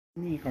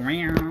Hello.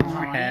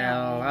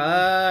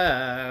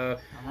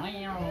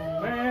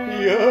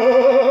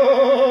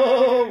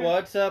 Yo,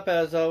 what's up?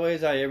 As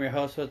always, I am your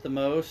host with the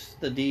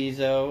most, the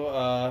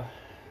Diesel,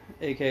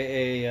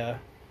 aka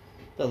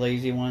the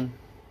lazy one.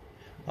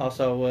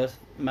 Also with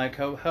my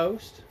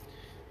co-host.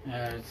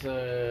 It's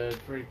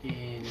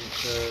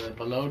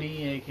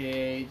Belody,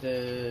 aka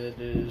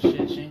the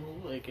shit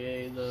shingle,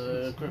 aka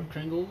the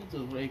Kringle,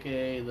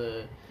 aka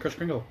the Chris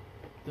Kringle.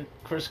 The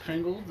Chris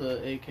Kringle,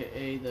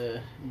 aka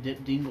the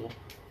Dip Dingle.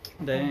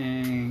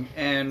 Dang.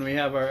 And we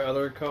have our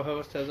other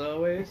co-host as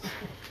always.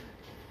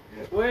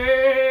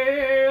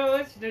 Well,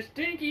 it's the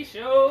Stinky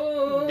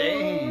Show.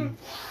 Dang.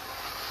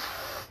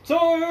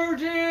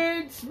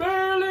 Sergeant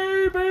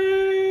Smelly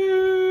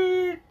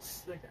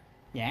Beats. Like that.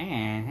 Yeah.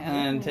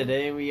 And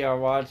today we are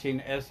watching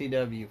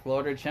FCW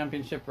Florida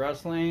Championship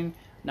Wrestling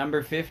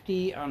number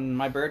 50 on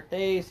my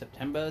birthday,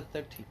 September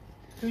 13th,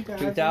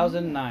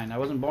 2009. I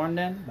wasn't born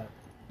then, but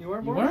You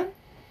weren't You born? weren't?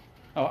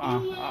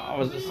 I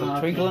was just a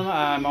twinkling.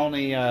 I'm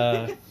only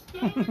I'm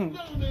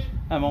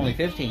only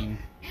 15.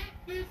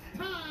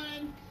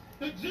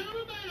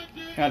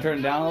 Can I turn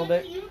it down a little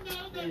bit?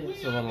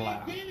 It's a little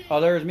loud.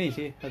 Oh, there's me.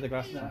 See, has the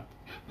glasses on.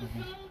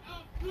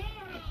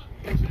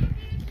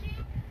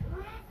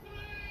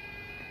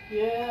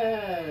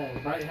 Yeah,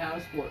 Bright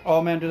House Sports.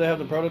 Oh man, do they have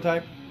the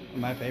prototype?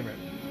 My favorite.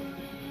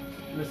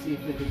 Let's see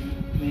if they can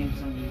name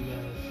some of you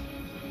guys.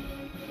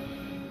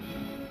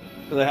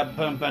 Do they have Is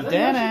that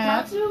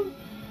Pantana? Yoshitatsu?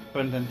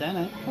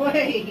 Pantana.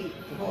 Wait,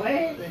 what?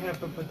 They have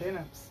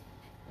papadenas.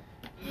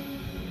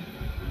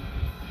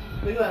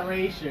 Look at that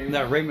Ray shirt.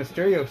 That Rey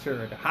Mysterio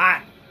shirt.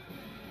 Hot.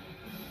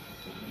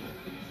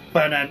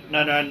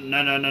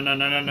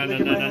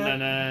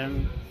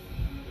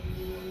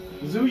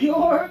 Zoo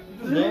York?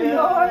 Zoo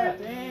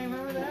York? Dang,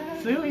 remember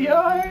that? Zoo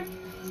York?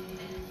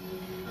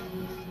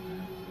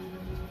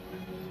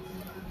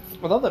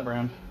 I love that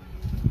brand.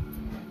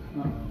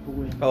 Who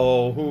wins?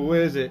 Oh, who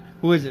is it?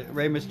 Who is it?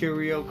 Rey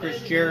Mysterio,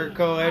 Chris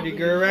Jericho, Eddie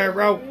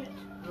Guerrero.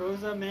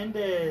 Rosa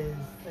Mendez.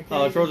 I can't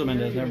Oh, it's even Rosa hear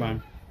Mendez. you. Never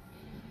mind.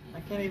 I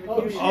can't even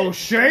Oh, hear shit. you. Oh, That's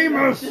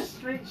Sheamus! just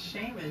straight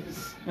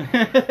Sheamus.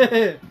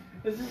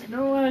 This is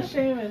no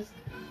Sheamus.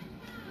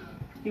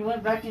 He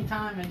went back in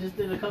time and just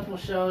did a couple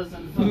shows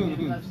in fucking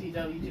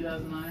FCW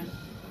 2009.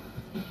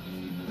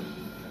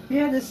 He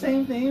had the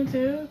same theme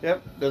too.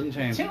 Yep, doesn't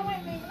change. Too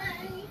many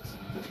nights,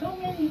 too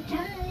many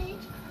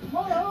times.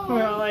 Whoa.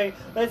 Well, like,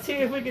 let's see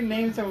if we can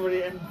name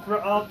somebody and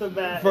off the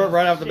bat.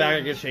 Right off the bat,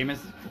 I get Sheamus.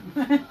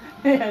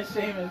 Yeah,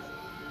 Sheamus.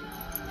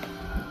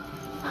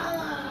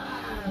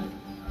 Ah.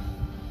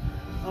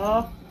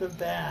 Off the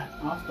bat.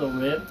 Off the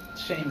rip,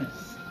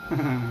 Sheamus.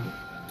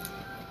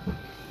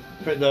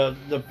 But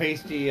the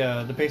pasty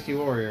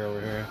warrior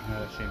over here,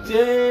 Sheamus.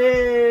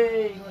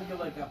 Dang, looking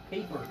like a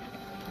paper.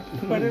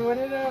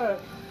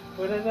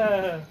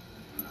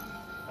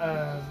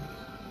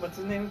 What's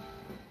his name?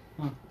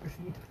 Huh.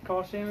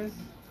 Call Sheamus?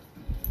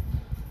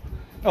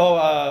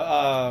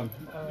 Oh,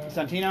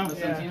 Santino.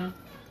 Santino?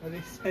 What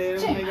did he say?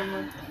 It'll make him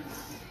look-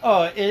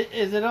 Oh,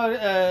 is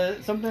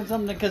it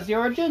something because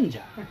you're a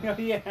ginger? Oh,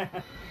 yeah.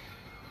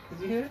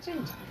 Did you hear that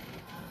change?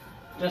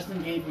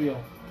 Justin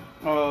Gabriel.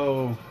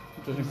 Oh,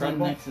 just He's on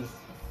incredible. Nexus.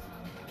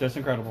 Just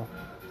incredible.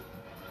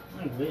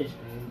 I wish,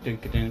 dude.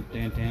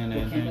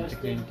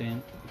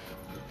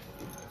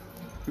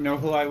 You know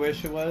who I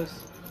wish it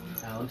was?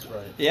 Alex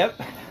Wright. Yep.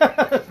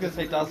 I was gonna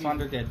say Toss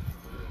Wonder Kid.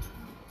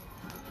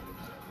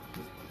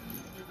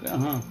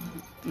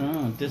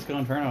 Oh, Disco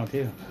Inferno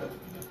too.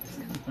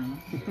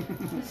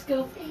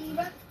 Disco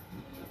fever.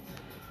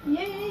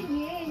 Yeah,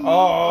 yeah.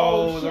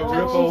 Oh, the shit.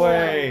 rip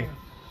away.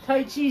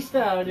 Tai Chi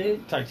style,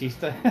 dude.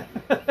 Tachista.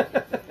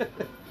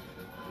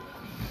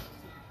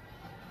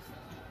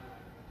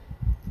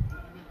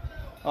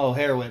 Oh,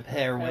 hair whip.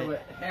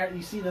 Hair,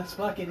 you see this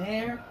fucking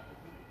hair?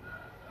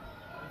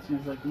 She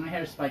was like, my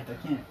hair's spiked, I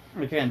can't.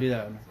 We can't do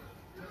that.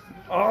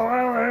 Oh,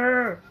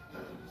 hair.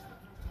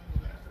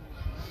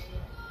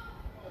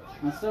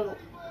 I'm still...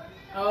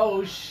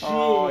 Oh, shit.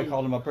 Oh, I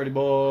called him a pretty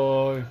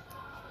boy.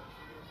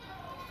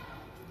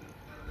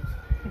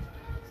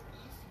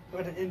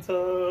 What an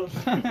insult.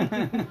 Called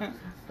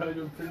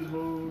him pretty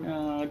boy.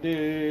 Oh,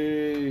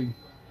 dang.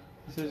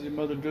 He says your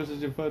mother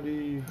dresses you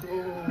funny.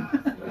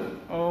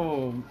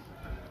 Oh.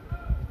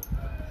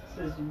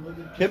 Says your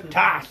mother just Hip is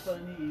toss.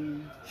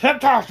 funny. Hip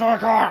toss to the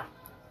car.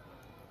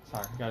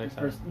 Sorry, got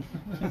excited.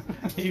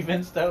 You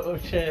been stoked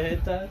with your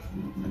hip toss?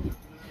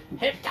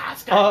 Hip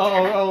toss,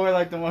 Oh, we're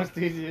like the most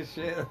easiest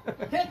shit.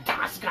 Hip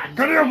toss, Can you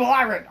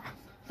believe it?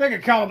 Think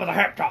of Callum with a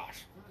hip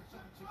toss.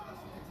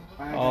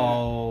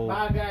 Oh.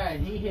 My God,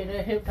 he hit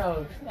a hip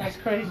toss. That's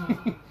crazy.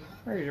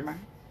 Where's your man?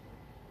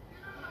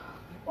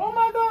 Oh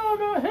my God, I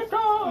got a hip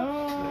toss.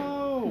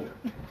 Oh.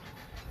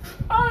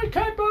 I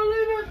can't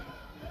believe it.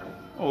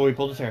 Oh, he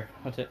pulled his hair.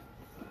 That's it.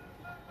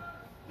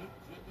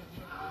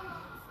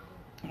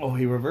 Oh,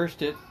 he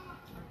reversed it.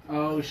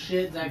 Oh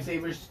shit, Zack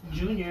Sabre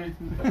Jr.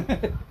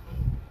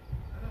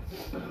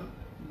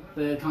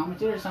 The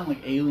commentators sound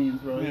like aliens,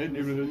 bro.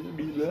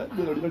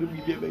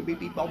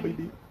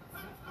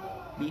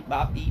 Beep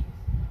bop beep.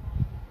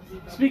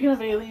 Speaking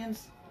of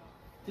aliens,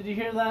 did you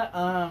hear that?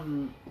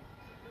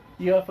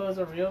 UFOs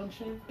are real and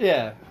shit.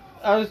 Yeah,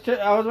 I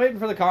was waiting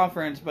for the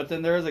conference, but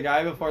then there was a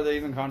guy before the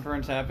even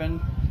conference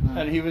happened,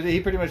 and he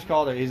pretty much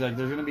called it. He's like,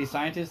 "There's gonna be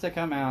scientists that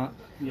come out.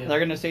 Yeah. They're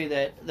gonna say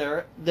that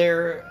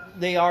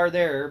they are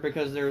there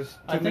because there's too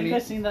I think many." I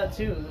seen that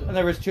too. And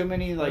there was too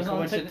many like It was on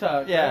coincidences.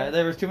 TikTok, Yeah, right?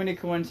 there was too many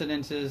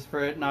coincidences for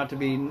it not to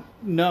be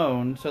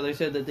known. So they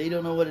said that they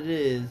don't know what it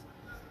is.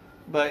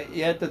 But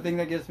yet the thing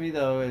that gets me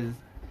though is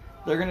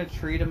they're gonna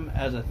treat them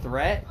as a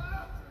threat.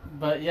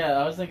 But yeah,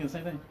 I was thinking the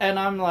same thing. And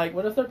I'm like,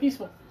 What if they're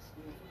peaceful?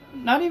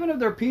 not even if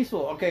they're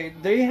peaceful. Okay,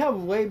 they have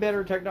way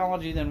better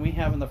technology than we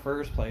have in the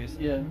first place.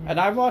 Yeah. And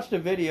I've watched a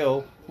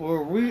video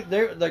where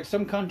like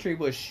some country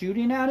was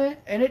shooting at it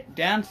and it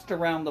danced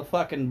around the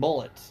fucking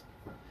bullets.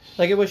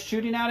 Like it was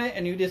shooting at it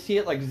and you just see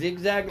it like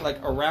zigzag like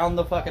around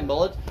the fucking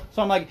bullets.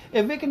 So I'm like,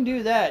 if it can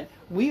do that,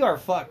 we are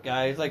fucked,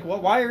 guys. Like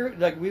why are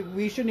like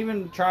we shouldn't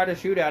even try to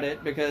shoot at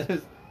it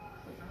because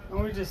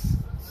And we just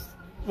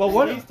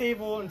stay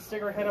stable and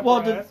stick our head up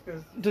our ass.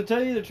 To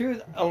tell you the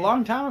truth, a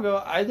long time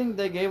ago, I think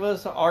they gave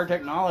us our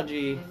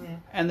technology,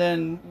 and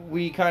then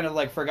we kind of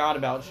like forgot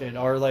about shit,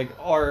 or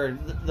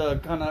the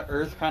kind of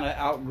Earth kind of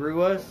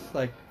outgrew us,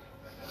 like.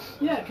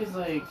 Yeah, because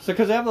like. So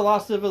because they have the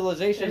lost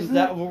civilizations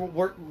that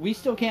we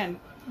still can't,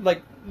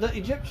 like the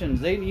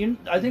Egyptians.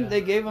 I think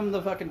they gave them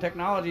the fucking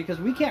technology because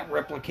we can't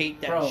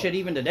replicate that shit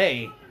even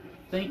today.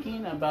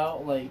 Thinking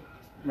about like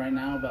right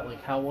now about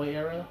like cowboy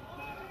era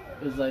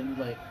is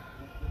like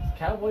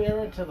cowboy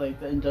era to like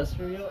the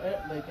industrial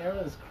era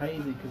is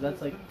crazy because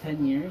that's like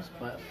 10 years,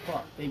 but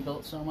fuck, they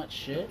built so much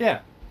shit. Yeah.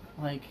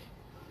 Like,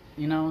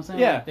 you know what I'm saying?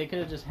 Yeah. Like, they could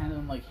have just handed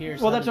them like here.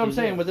 Well, that's what I'm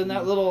saying. Within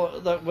that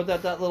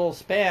little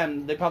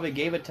span, they probably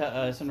gave it to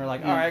us, and we're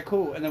like, all right,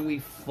 cool. And then we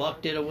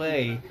fucked it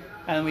away,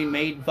 and then we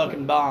made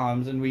fucking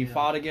bombs, and we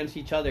fought against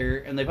each other,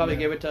 and they probably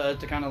gave it to us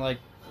to kind of like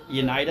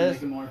unite us.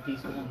 Make it more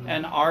peaceful.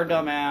 And our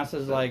dumb ass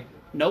is like,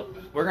 nope,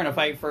 we're gonna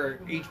fight for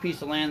each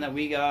piece of land that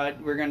we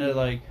got. We're gonna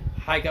like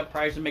hike up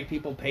prices and make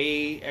people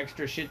pay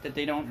extra shit that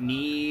they don't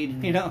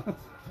need. You know,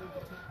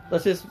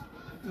 let's just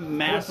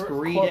mass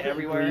greed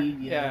everywhere.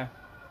 Greed, yeah.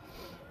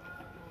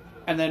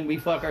 And then we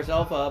fuck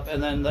ourselves up,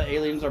 and then the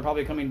aliens are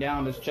probably coming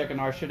down, just checking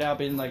our shit out,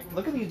 being like,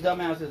 "Look at these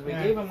dumbasses. We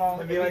gave them all."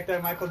 It'd be like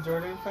that Michael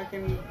Jordan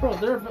fucking.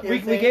 Bro, we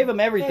gave them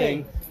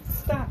everything. Hey,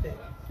 stop it.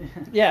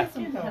 Yeah.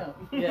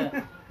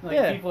 Yeah.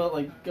 Like people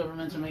like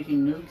governments are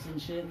making nukes and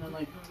shit, and they're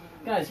like,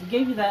 guys, we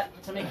gave you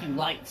that to make you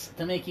lights,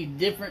 to make you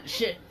different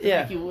shit, to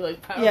make you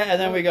like powerful. Yeah, and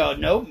then we go,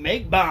 nope,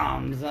 make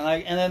bombs,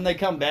 and then they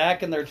come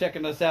back and they're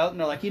checking us out, and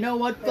they're like, you know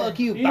what, fuck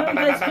you. You know you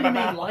guys could have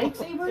made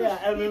lightsabers. Yeah,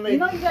 and then you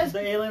know you guys. The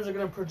aliens are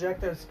gonna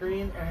project their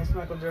screen, and it's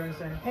Michael Jordan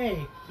saying,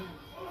 "Hey,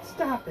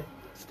 stop it,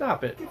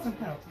 stop it, get some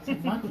help." It's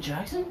like Michael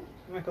Jackson.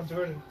 Michael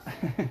Jordan.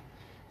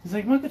 He's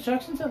like, Michael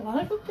Jackson's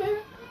alive up there.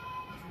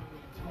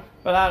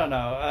 But I don't know.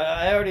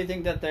 I already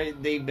think that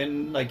they've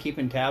been like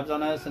keeping tabs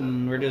on us,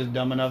 and we're just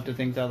dumb enough to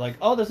think that like,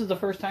 oh, this is the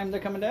first time they're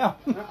coming down.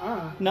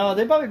 No,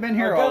 they've probably been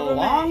here a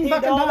long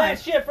fucking all time. that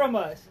shit from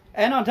us.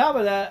 And on top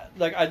of that,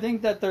 like I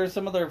think that there's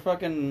some other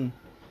fucking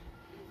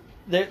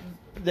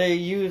they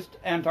used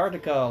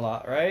Antarctica a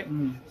lot, right?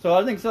 So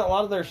I think a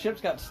lot of their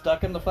ships got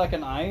stuck in the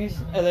fucking ice,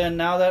 and then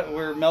now that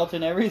we're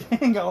melting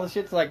everything, all the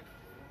shit's like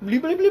bleep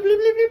bleep bleep bleep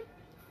bleep bleep.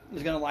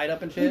 It's gonna light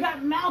up and shit. We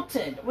got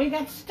melted. We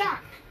got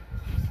stuck.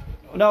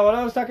 No, what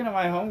I was talking to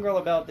my homegirl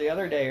about the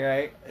other day,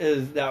 right,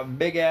 is that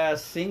big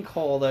ass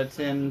sinkhole that's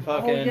in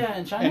fucking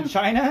in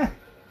China.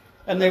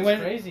 And that's they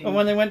went crazy. And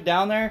when they went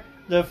down there,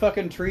 the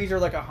fucking trees are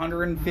like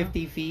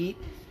 150 feet,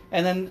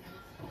 and then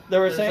they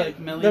were saying like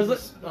millions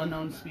of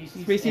unknown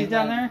species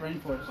down there.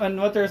 Rainforest. And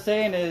what they're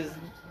saying is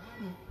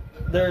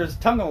there's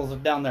tunnels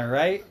down there,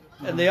 right?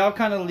 And they all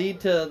kind of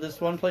lead to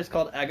this one place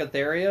called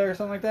Agatheria or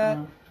something like that.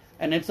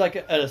 And it's like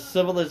a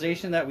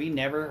civilization that we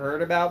never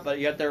heard about, but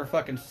yet they're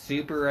fucking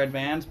super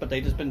advanced, but they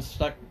just been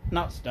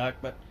not stuck,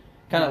 but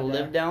kind of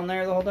lived down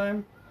there the whole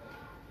time.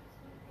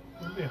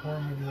 That'd be a horror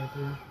movie right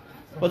there.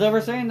 Well, they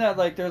were saying that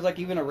like there's like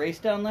even a race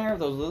down there of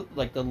those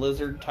like the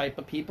lizard type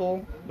of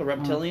people, the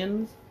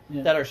reptilians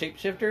that are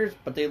shapeshifters,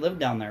 but they live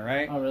down there,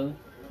 right? Oh, really?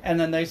 And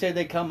then they say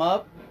they come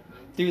up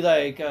through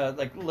like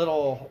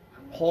little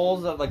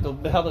holes of like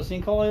how the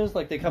sinkhole is,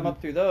 like they come up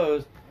through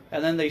those,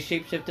 and then they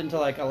shapeshift into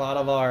like a lot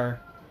of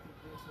our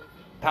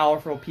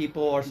powerful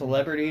people or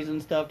celebrities and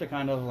stuff to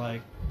kind of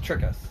like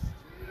trick us.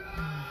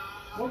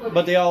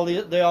 But they all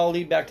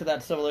lead back to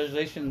that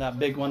civilization, that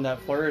big one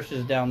that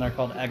flourishes down there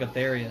called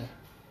Agatheria.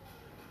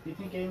 Do you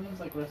think aliens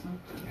like wrestling?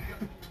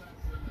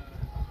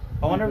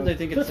 I wonder if they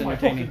think it's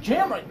entertaining. That's my fucking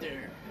jam right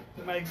there.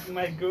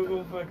 My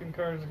Google fucking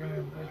cards are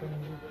gonna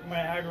my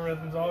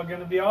algorithm's all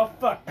gonna be all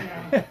fucked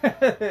now.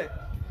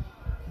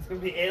 It's gonna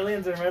be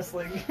aliens and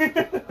wrestling.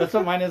 That's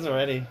what mine is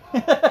already.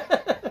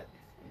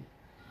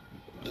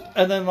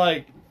 And then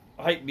like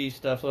hype beast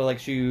stuff, so like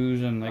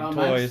shoes and like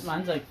toys.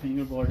 Mine's like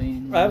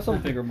fingerboarding. I have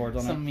some fingerboards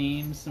on some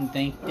it. Memes, some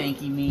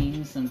danky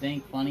memes, some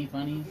dank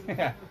funnies.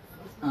 Yeah.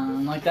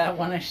 Like that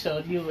one I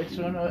showed you, which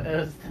one? It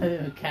was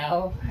the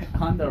cow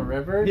on the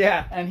river.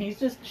 Yeah. And he's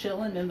just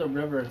chilling in the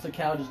river. It's a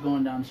cow just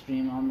going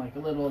downstream on like a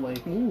little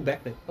like Ooh,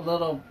 backflip. a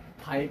little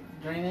pipe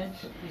drainage.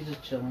 He's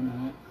just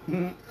chilling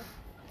in it.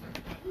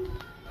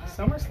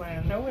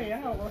 SummerSlam, No Way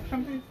Out. What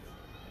company?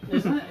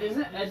 Isn't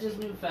Edge's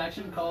new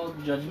faction called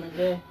Judgment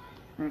Day?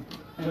 And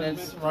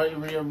it's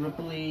Rhea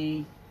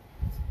Ripley.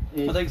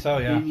 I think so,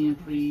 yeah. Damian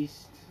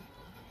Priest.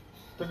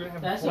 They're gonna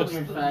have That's posters. a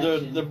weird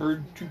faction. The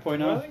Brood 2.0.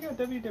 Well, they got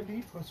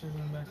WWE posters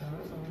in the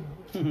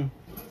background.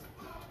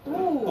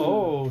 Ooh.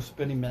 Oh,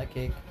 spinning that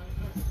cake.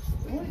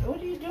 What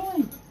are you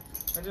doing?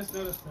 I just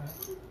noticed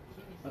that.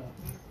 Oh.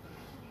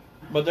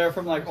 But they're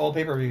from like all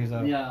pay-per-views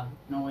though. Yeah,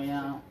 No Way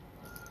Out.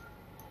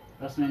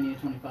 WrestleMania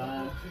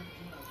 25.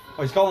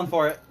 Oh, he's calling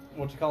for it.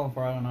 What's he calling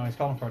for? I don't know. He's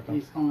calling for it though.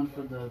 He's calling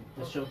for the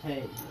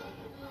Shotei.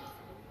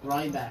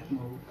 Ryback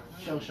move.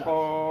 Show shot.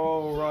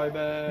 Oh,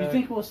 Ryback. You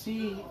think we'll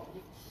see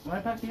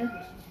Ryback here?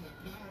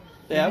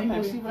 Yeah, you think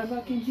maybe. we'll see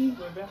Ryback in G?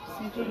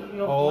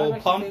 Oh,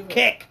 pump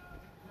kick.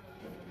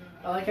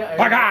 I like how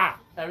Paga!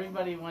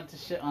 everybody went to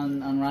shit on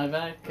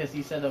Ryback because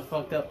he said a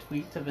fucked up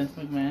tweet to Vince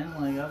McMahon.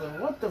 Like, I was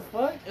like, what the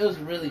fuck? It was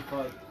really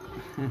fucked.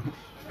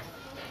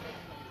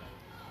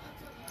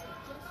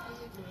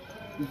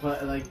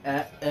 But, like,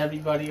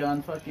 everybody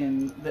on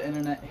fucking the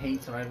internet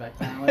hates Ryback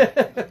now.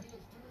 Like,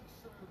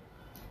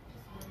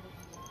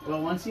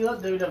 well, once he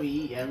left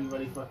WWE,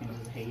 everybody fucking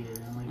just hated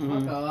him.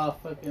 Like, fuck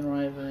off, fucking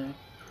Ryback.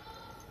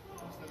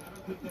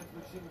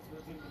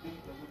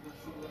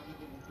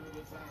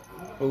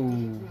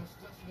 Ooh.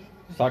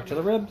 Sock to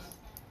the ribs.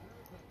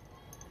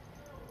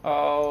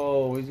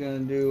 Oh, he's gonna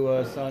do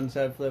a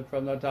sunset flip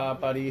from the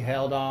top, but he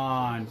held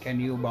on. Can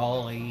you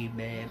believe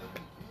it?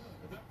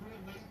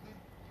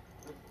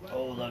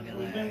 Oh, look at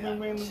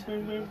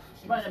that.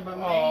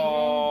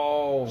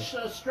 Oh. Oh,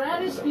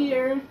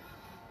 Stratosphere.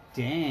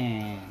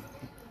 dang.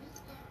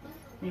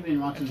 You've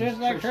been watching Just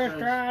like Trish Trish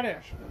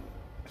Stratus. Stratus.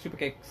 Super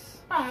kicks.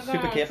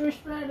 Super kip. Trish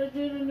Stratus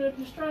did it.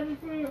 The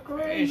Stratosphere It's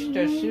crazy.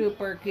 the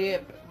super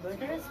kip. The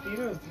guy's speed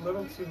is a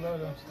little too low,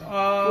 don't you think?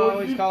 Oh,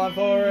 he's calling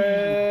for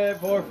it.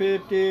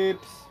 450.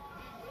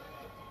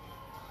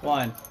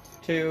 1,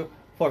 2,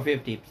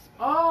 450.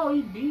 Oh,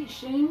 he beat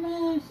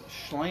Sheamus.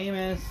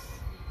 Sheamus.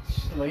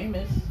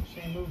 Sheamus.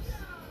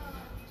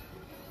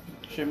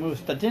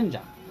 Sheamus. The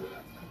Jinja.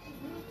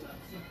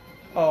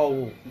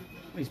 Oh,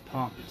 he's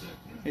pumped.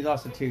 He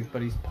lost a tooth,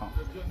 but he's pumped.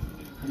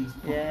 He's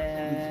pumped.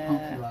 Yeah. He's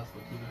pumped to last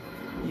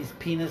the He's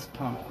penis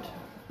pumped.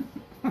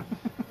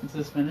 It's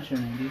his finisher,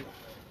 Andy.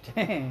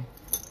 Dang.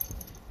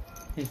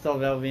 He stole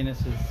Val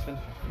Venus's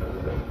finisher.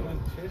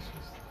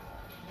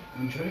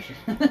 Nutritious.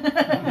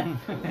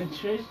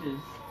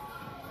 Nutritious.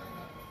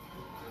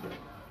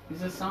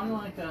 Does it sound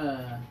like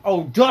a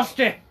Oh,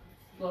 Dusty!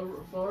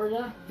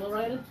 Florida?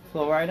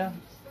 Florida.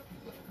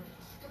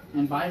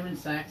 And Byron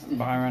Saxton.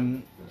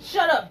 Byron.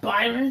 Shut up,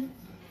 Byron!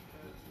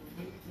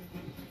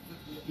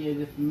 Yeah,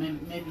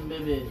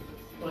 maybe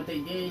what they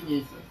did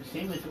is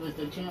Sheamus was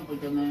the champ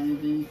with them, man, and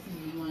then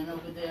he went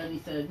over there and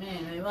he said,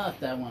 man, they lost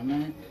that one,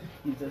 man.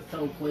 He said,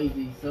 so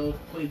crazy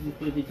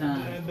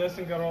time. And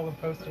Dustin got all the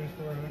posters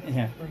for it.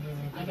 Yeah.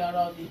 I got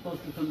all these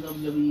posters from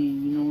WWE,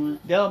 you know what?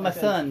 Yo, my I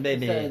said- son,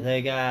 baby. I said,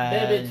 They got.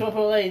 Baby,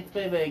 Triple H,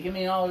 baby, give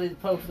me all these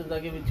posters,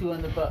 I'll give you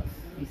 $200.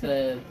 He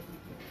said,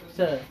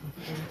 sir.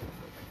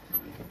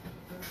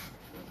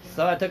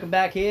 So I took them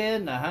back here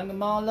and I hung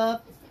them all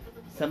up.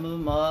 Some of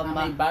them up.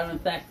 I made Byron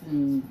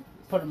Saxton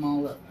put them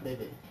all up,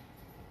 baby.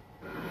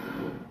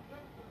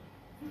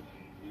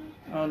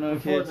 Oh no,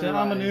 Before kids! their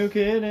I'm a eyes. new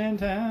kid in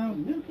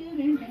town. New kid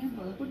in town,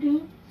 what we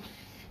do?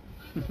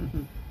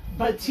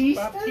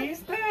 Batista?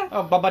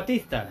 Oh,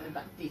 Batista.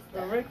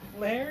 Batista. Ric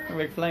Flair?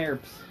 Ric Flair.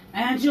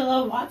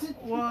 Angela Watson?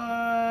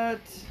 What?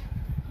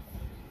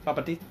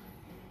 Batista.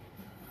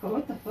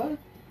 What the fuck?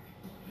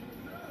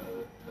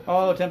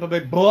 Oh, Tampa Bay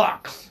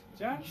Bucks.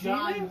 John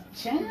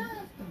Cena?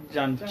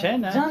 John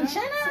Cena. John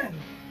Cena?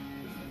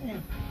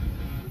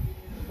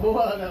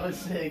 Whoa, that was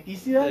sick. You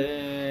see that?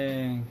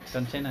 Dang.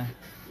 John Cena.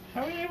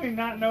 How do we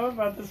not know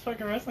about this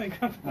fucking wrestling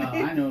Oh, company?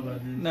 I know about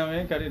this. No,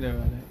 man, how do you know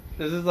about it?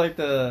 This is like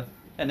the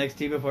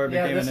NXT before it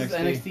Yeah, became this NXT. is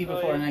NXT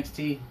before Oh, yeah.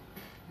 NXT.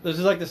 This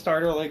is like the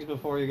starter legs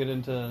before you get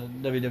into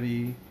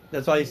WWE.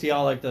 That's why you see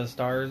all like the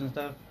stars and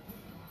stuff.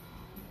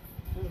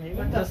 Maybe.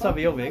 That's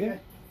Savio Vega.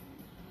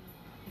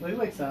 Looks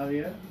like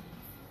Savio.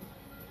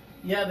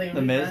 Yeah, they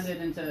The Miz?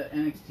 rebranded into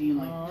NXT in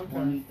like Oh, okay.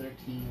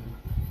 2013.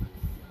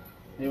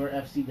 They were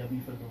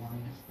FCW for the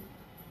longest.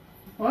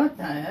 What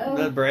the hell?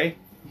 The Bray.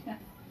 Yeah.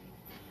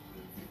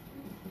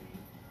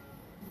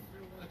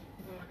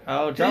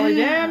 Oh, Charlie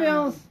Damn.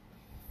 Daniels.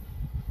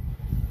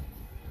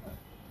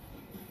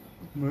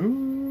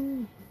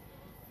 Moo.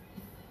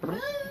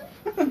 What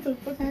the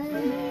fuck is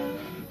that?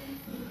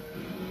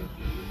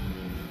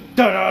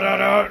 Da da da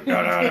da da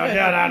da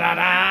da da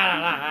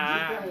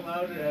da Get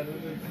louder out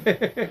of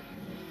it. da.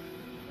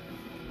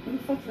 Who the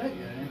fuck's that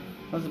guy?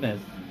 What's the Miz?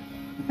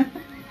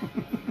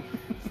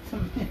 It's the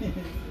Miz.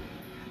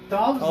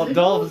 Dolph Oh, Ziggler?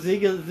 Dolph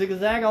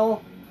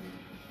Zigazaggle.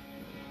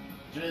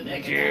 Drew Drew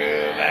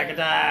McIntyre.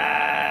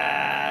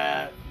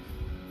 McIntyre.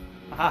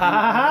 Ha ha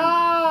ha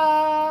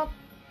ha.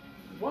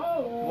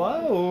 Whoa.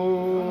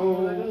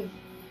 Whoa.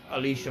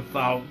 Alicia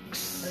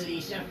Fox.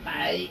 Alicia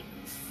Fox.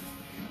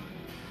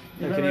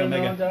 Yeah, Remember Kenny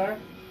Omega. Noam Dar?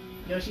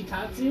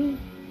 Yoshitatsu?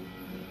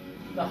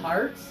 The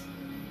Hearts?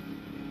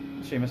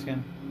 Sheamus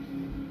again.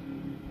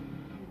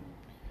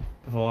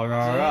 Before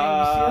our See that?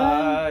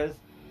 eyes.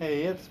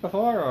 Hey, it's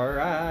before our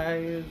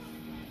eyes.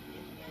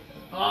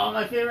 Oh,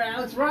 my favorite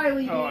Alex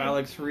Riley. Oh, dude.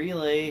 Alex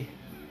Relay.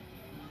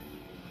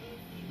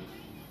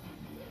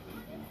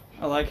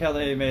 I like how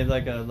they made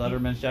like a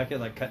Letterman's jacket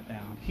like cut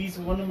down. He's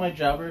one of my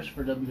jobbers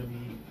for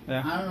WWE.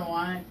 Yeah. I don't know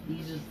why.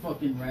 He's just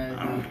fucking rad,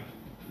 dude.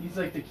 He's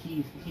like the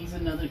Keith. He's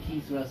another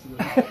Keith wrestler.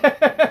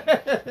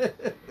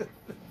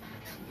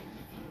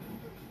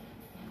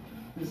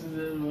 This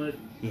is what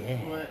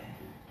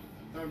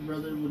our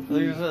brother would be.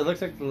 It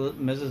looks like the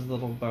Mrs.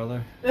 Little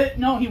brother.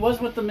 No, he was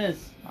with the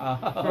Miz Oh.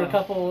 for a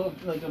cup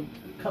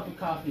of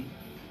coffee,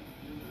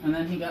 and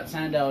then he got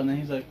Sandow, and then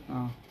he's like,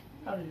 Oh.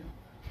 "How do you?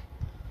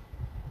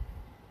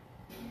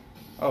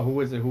 Oh, who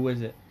is it? Who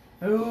is it?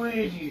 Who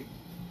is you?"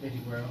 Eddie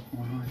Guerrero,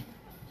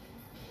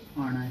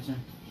 Arn Anderson.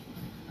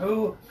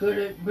 Who could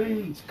it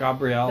be? It's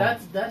Gabrielle.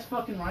 That's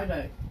fucking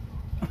Ryback.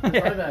 Yeah.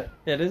 Ryback.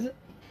 Yeah, is it?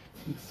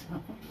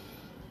 So,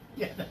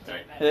 yeah, that's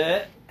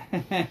Ryback.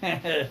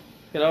 Yeah.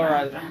 Get over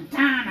it.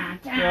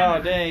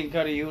 Oh, dang,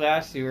 Cody, you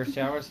asked you were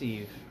shall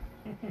receive.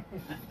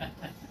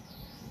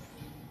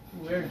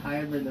 Weird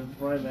hybrid of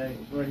Ryback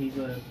where he's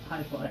a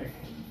high flyer.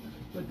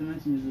 What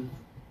dimension is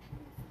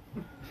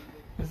this?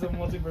 It's a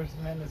multiverse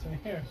of madness right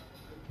here.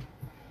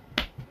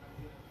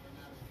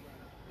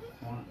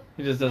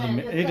 He just doesn't.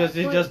 He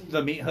just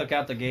the meat hook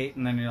out the gate,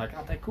 and then you're like,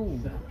 okay, cool,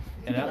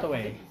 get out the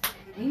way.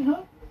 Meat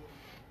hook?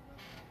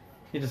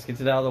 He just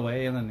gets it out of the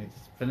way, and then he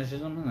just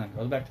finishes them, and then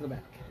goes back to the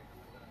back.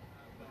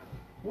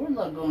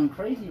 Wardlow going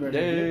crazy right now.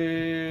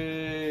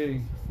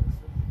 Dang.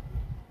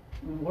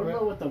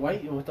 Wardlow with the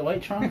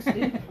white trunks,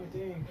 dude.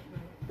 Dang.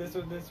 This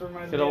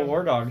reminds Good me old of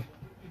War Dog.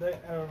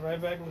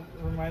 Ryback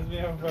reminds me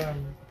of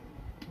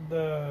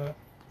the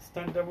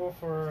stunt double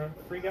for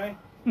Free Guy.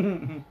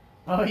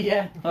 Oh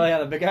yeah. Oh yeah,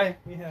 the big guy.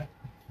 Yeah.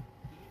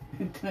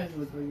 It does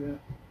look like that.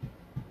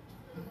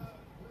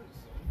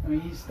 I mean,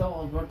 he stole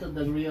Alberto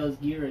Del Rio's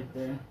gear right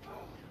there.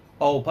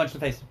 Oh, punch the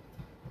face.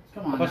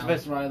 Come on, Punch the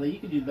Alex face. Riley, you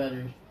can do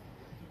better.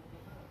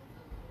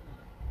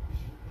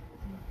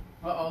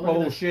 Uh-oh, look Oh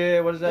at this.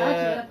 shit, what is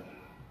that?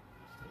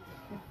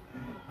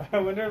 Gotcha. I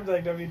wonder if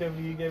like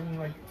WWE gave him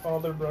like all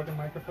their broken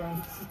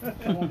microphones.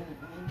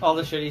 All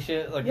the shitty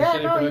shit, like Yeah, the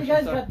shitty no, you production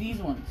guys stuff. got these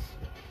ones.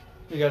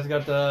 You guys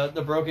got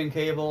the broken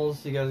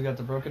cables. You guys got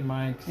the broken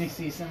mics. You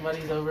see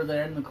somebody's over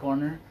there in the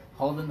corner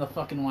holding the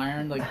fucking wire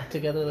and like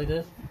together like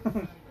this.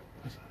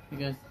 You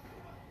guys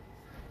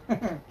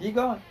Keep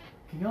going.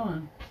 keep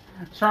going.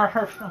 Oh,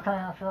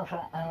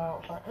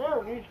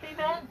 you see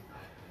that?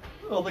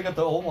 Oh, they got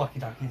the old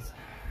walkie-talkies.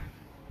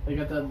 They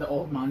got the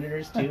old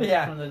monitors too.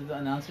 Yeah. From the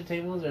announcer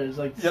tables, or it's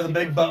like Yeah, the super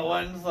big butt cute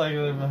ones, like.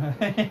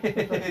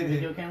 fucking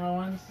video camera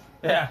ones.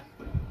 Yeah.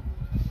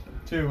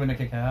 Two in a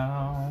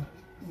cacao.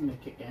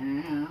 Kick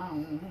out.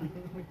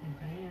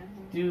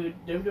 Dude,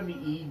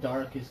 WWE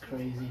Dark is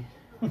crazy.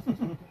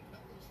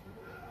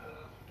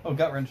 Oh,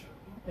 gut wrench.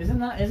 Isn't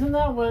that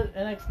what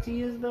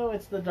NXT is though?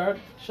 It's the Dark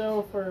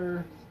show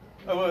for.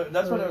 Oh, well,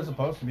 that's what it was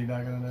supposed to be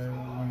back in the day.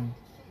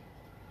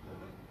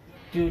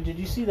 Dude, did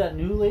you see that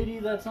new lady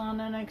that's on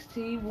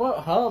NXT? What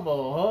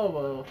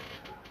hubbo?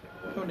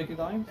 Oh, Nikki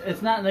Lyons?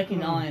 It's not Nikki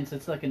Lyons.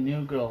 It's like a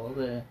new girl.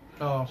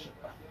 Oh.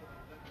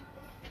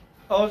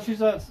 Oh, she's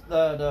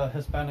the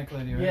Hispanic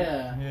lady, right?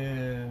 Yeah.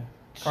 Yeah.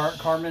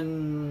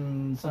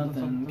 Carmen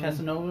Something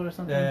Casanova or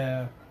something.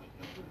 Yeah.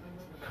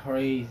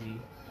 Crazy.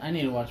 I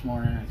need to watch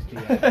more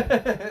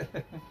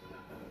NXT.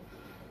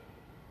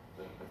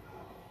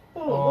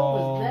 Oh, what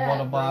was that,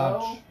 what a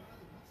botch. bro?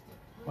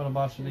 What a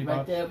botch did he Right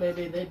botch? there,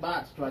 baby. They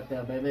botched right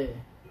there, baby.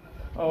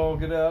 Oh,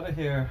 get out of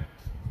here.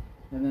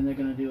 And then they're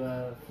gonna do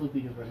a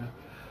floopy dooper now.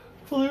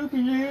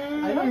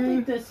 Floopy. I don't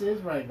think this is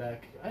Ryback.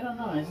 I don't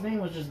know. His name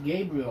was just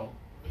Gabriel.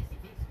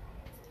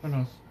 Who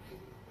knows?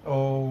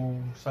 Oh,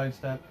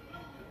 sidestep.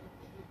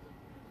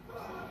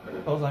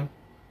 Clothesline.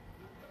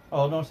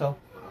 Oh, no sell.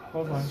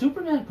 Clothesline.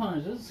 Superman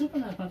punch. This is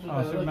Superman punch.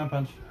 Oh, Superman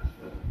punch.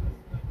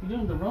 You're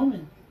doing the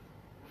Roman.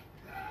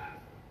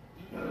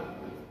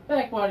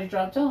 Back body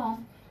drop. Tell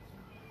him.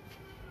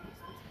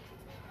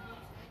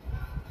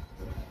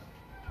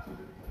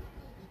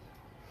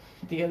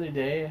 The other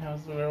day,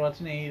 we were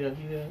watching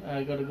AEW.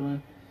 I go to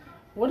Glenn.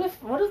 What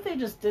if they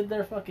just did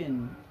their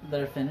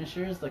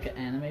finishers like an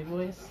anime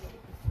voice?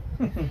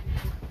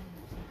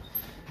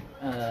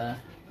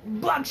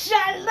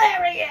 Buckshot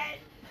Lariat!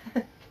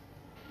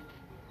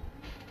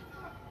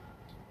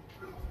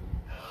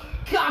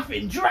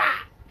 Coffin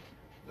drop!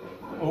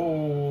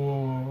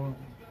 Oh.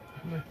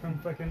 Like from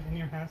fucking In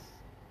Your House.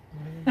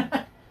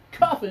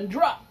 Coffin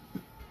drop!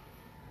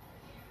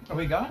 Oh,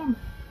 we got him.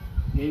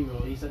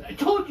 Gabriel, he said, I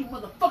told you,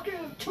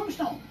 motherfucker,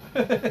 tombstone!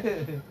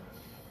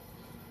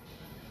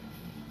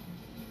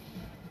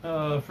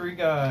 Free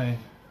guy.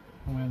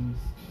 wins.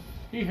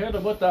 He hit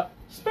him with the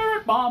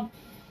spirit bomb.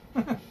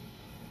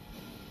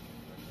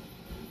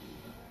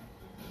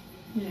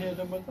 He hit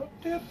him with a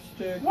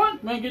dipstick.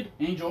 One-winged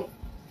angel.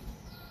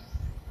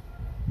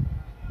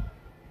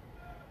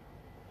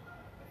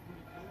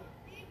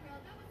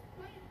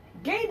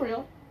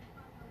 Gabriel.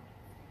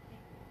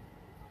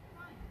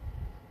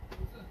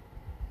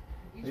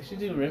 They should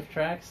do riff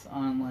tracks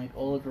on like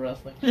old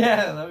wrestling.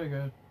 Yeah, that'd be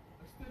good.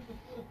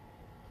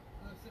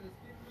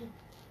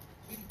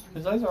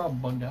 His eyes are all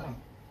bugged out.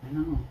 I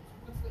know.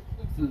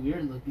 It's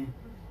weird looking.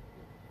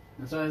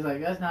 That's why I was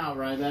like, that's not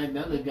right. That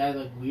other guy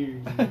looked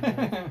weird.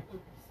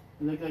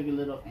 He looked like a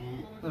little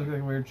ant. Looks like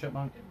a weird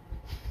chipmunk.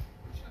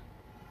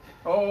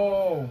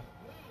 Oh!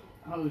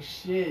 Oh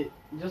shit.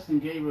 Justin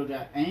Gabriel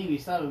got angry.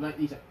 Stop it back.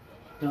 He's like,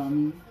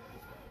 dummy.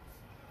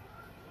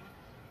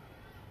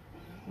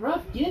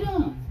 Ruff, get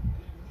him.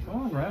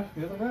 Come on, ref.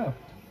 Get the ref.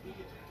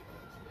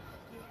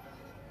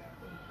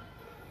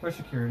 Where's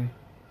security?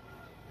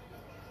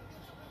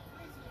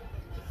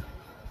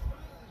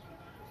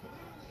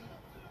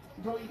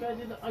 Bro, you gotta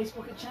do the ice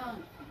bucket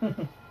challenge. Now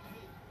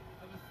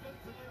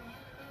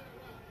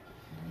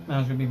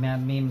there's gonna be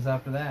mad memes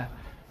after that.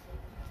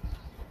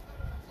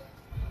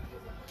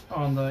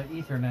 On the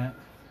Ethernet.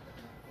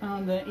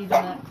 On the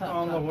Ethernet.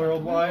 On the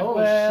World Wide Oh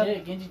Web.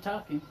 shit, Genji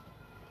talking.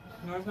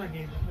 No, it's not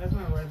Gabriel. That's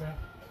not Ryback.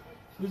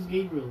 Who's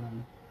Gabriel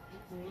then?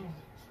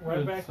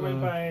 Ryback It's,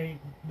 went by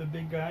the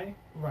big guy,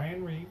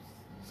 Ryan Reeves.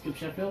 Skip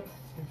Sheffield?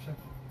 Skip Sheffield.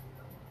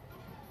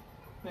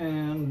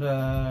 And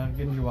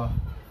Ginjua.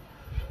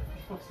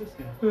 What's this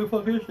guy? Who the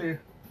fuck is he?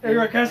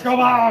 Eric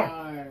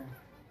Escobar!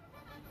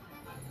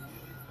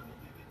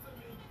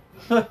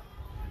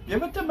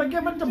 Give it to me,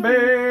 give it to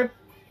me!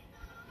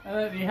 And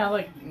then you have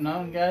like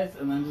known guys,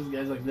 and then just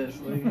guys like this.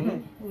 Like,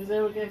 who's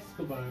Eric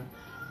Escobar?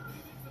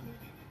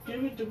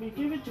 Give it to me,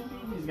 give it to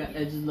me. He's got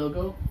Edge's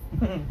logo.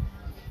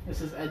 This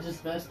is Edge's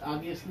vest.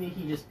 Obviously,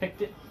 he just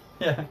picked it.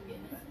 Yeah.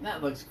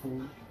 That looks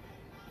cool.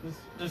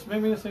 Just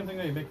make me the same thing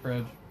that you picked for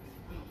Edge.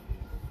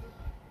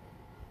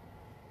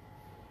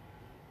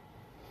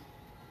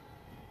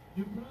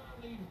 You're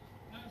probably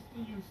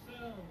asking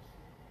yourselves,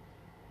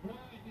 why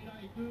did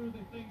I do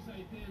the things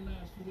I did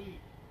last week?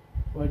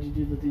 Why'd you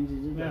do the things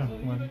you did? Yeah, So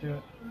why'd you even do though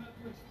it? I don't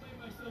have to explain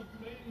myself to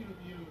any of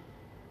you,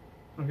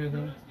 Okay you're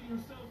then. asking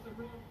yourselves the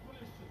wrong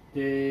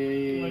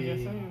question. Like I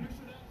Dang. said. You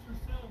should ask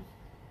yourselves,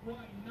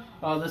 why not?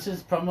 Oh, this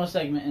is promo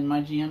segment in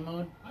my GM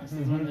mode. This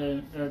is when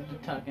they're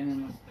talking.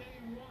 And Stay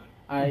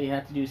one. I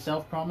had to do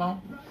self promo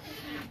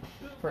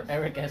for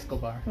Eric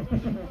Escobar.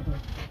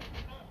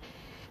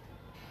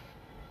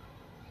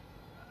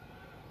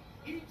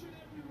 Each and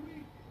every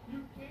week,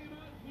 you came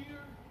out here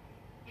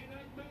and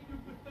I made you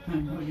I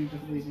pathetic. know you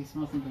definitely he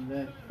smells something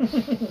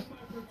bad.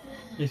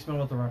 You smell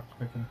what the rock's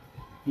cooking.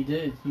 He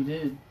did. He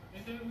did.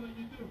 And then what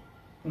you do?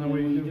 No, what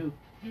do you do?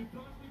 You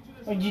talk me to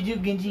the What'd you do,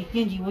 Genji?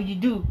 Genji, what'd you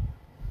do?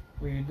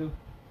 What do you do?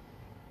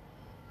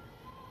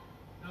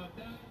 Now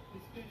that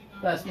is getting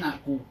out That's of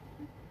not cool.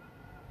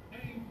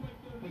 any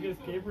quick I guess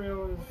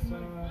Gabriel is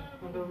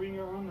under Ring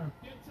of Honor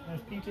as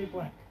PJ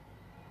Black.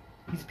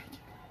 He's PJ.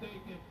 they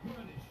get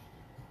punished.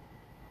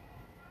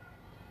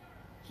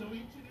 So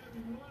each and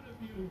every one of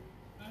you,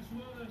 as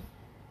well as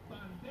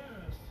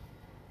Banderas,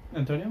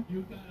 Antonio?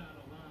 you got out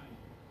of line.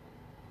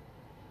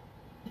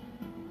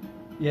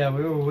 Yeah,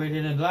 we were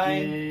waiting in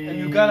line, and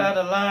you got out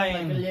of Like a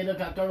line. little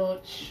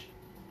cockroach.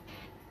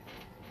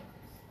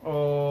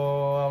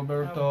 Oh,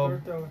 Alberto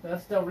Alberto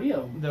That's Del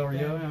Rio. Del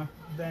Rio, yeah.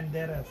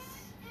 Banderas.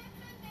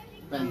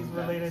 He's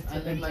related to I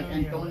look like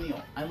Antonio.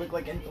 Antonio. I look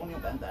like Antonio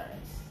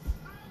Banderas.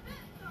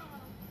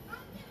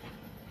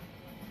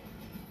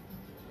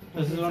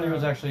 This is when he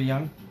was actually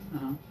young,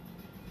 Uh-huh.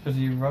 because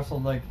he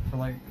wrestled like for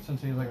like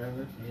since he was like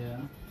Forever. Yeah.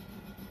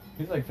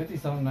 he's like 50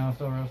 something now,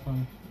 still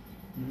wrestling.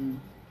 Mm-hmm.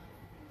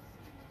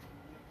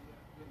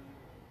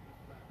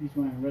 He's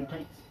wearing red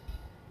tights.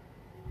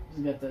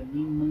 He's got the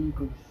Dean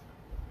Malenko.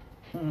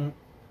 Mm-hmm.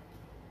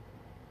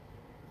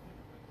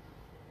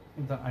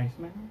 The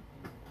Iceman?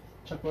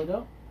 Chuck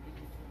Liddell?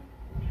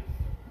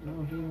 No,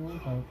 Dean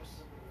Malenko.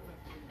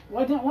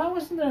 Why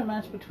wasn't there a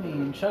match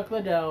between Chuck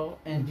Liddell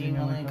and Dean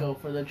Dean Malenko Malenko.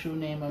 for the true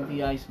name of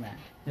the Iceman?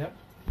 Yep,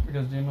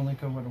 because Dean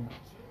Malenko would have won.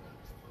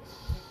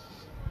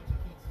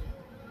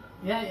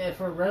 Yeah, if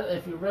you're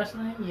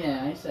wrestling,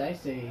 yeah, I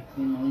say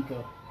Dean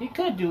Malenko. He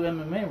could do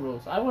MMA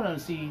rules. I want to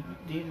see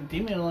Dean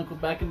Malenko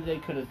back in the day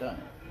could have done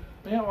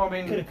it. Yeah, well, I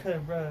mean,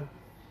 Could, bro.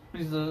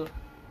 he's the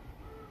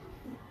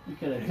He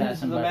could have he's tapped the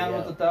somebody man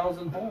out. with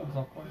 1,000 holds,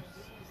 of course.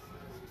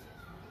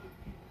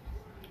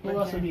 Who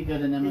else would be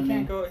good in He MMA?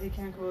 can't go. He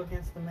can't go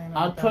against the man.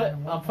 I'll of put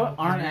 1,001.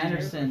 Arn Yeah,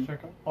 Anderson for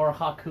sure. or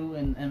Haku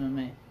in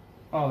MMA.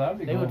 Oh, that'd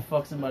be They cool. would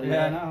fuck somebody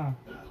Yeah, I up. know.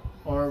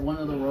 Or one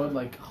of the road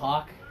like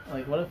Hawk.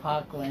 Like what if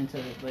Hawk went into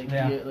like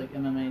Yeah. like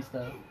MMA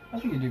stuff? I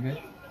think he'd do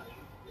good.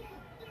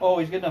 Oh,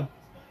 he's getting him.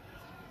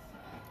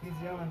 He's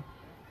yelling.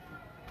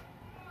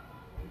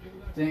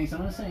 Dang,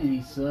 someone's saying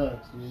he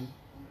sucks, dude.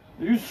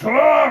 You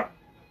suck!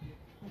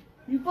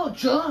 You both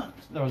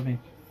chunks! That was me.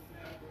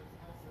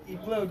 He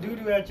blow doo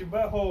doo at your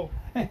butthole.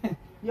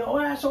 Yo,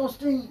 asshole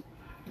stink!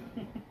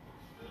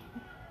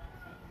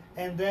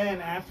 And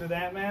then after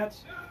that match,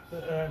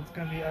 it's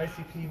gonna be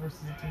ICP versus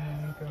Team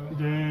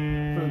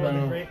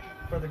Malenko.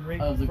 For the great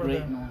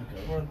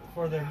Malenko.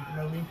 For the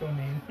Malenko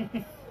name.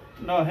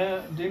 No,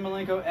 Dean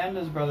Malenko and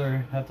his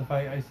brother have to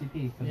fight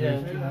ICP because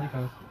there's two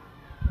Malenkos.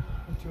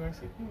 Two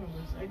ICP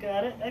members. I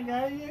got it.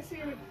 You see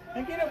it?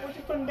 I get it. What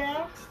you putting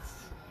down?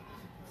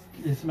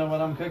 You smell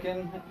what I'm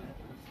cooking?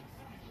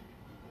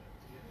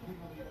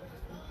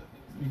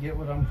 You get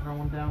what I'm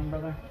throwing down,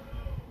 brother?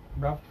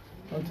 Bro?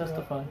 Don't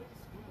testify.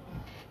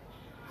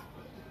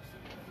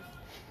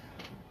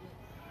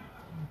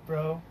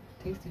 Bro,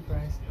 tasty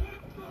fries.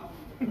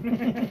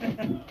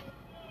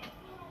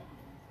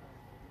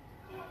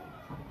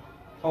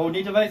 Oh,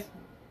 need device?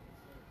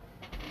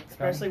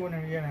 Especially when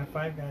you're gonna have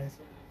 5 guys.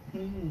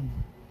 You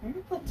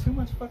put too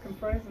much fucking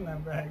fries in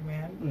that bag,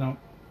 man. No.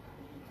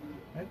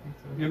 I think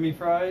so. Give me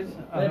fries.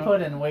 They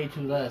put in way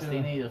too less. They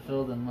need to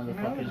fill them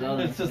motherfuckers up.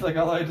 It's just like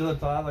all the way to the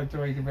top, like to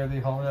where you can barely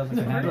hold it as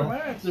a handle.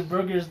 The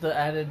burger's the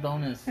added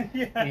bonus.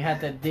 Yeah. You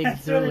had to dig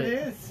That's through what it.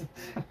 it is.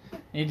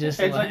 You just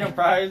It's like a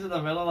fries in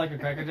the middle, like a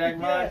Cracker Jack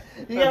box.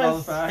 You That's all gotta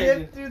the fries.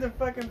 skip through the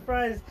fucking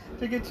fries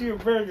to get to your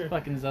burger.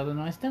 fucking Southern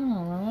noise.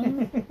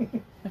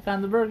 I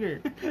found the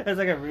burger. It's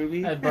like a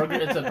ruby. It's a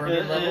burger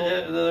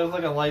level. There's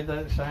like a light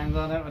that shines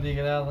on it when you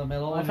get out of the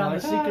middle. I and found you're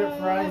the like, secret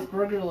fries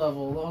burger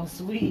level. Oh,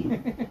 sweet.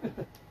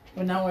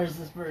 But now where's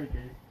this burger?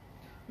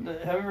 Have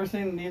you ever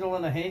seen Needle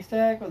in a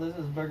Haystack? Well, this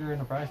is burger in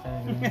a price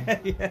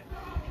tag. Yeah.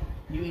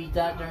 You eat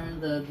that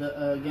during the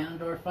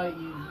Ganondorf fight,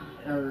 you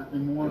are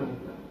immortal.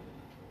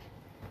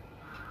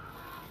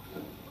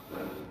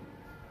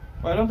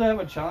 Why don't they have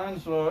a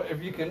challenge? So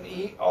if you can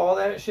eat all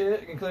that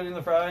shit, including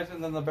the fries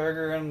and then the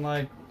burger, in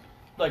like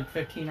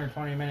 15 or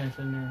 20 minutes,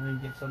 and you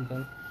get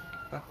something.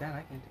 Fuck that,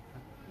 I can't do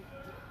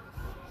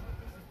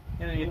that.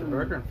 You don't eat the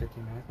burger in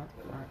 15 minutes, not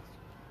the fries.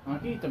 I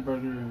can eat the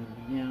burger in,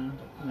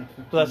 like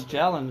 15. So that's the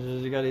challenge,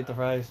 is you gotta eat the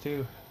fries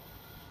too.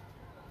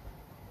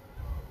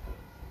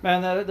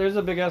 Man, there's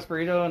a big ass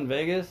burrito in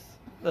Vegas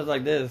that's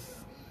like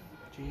this.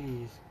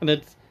 Jeez. And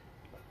it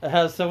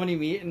has so many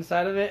meat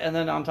inside of it, and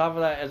then on top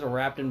of that it's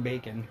wrapped in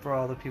bacon. For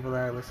all the people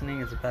that are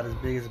listening, it's about as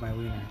big as my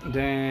wiener.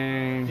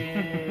 Dang.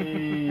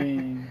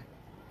 Dang.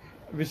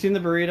 Have you seen the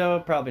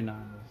burrito? Probably not.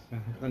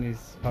 Then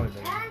he's probably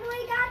big. And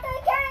we got the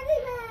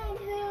Candyman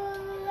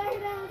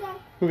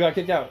Who got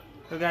kicked out?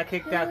 Who got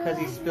kicked out because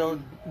he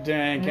spilled...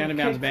 Dang,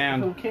 Candyman's Who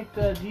banned. kicked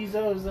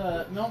Jizo's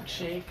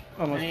milkshake,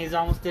 Almost. And he's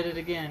almost did it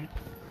again.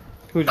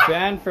 Who's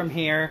banned from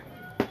here?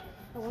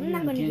 Oh, I'm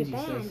not going to Kenji get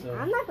says banned. so.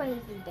 I'm not going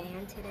to be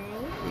banned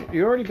today.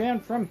 You're already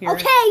banned from here.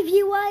 Okay,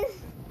 viewers.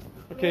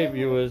 Okay,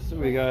 viewers,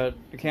 we got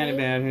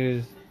Candyman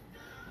who's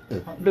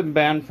been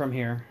banned from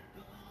here.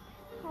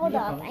 Hold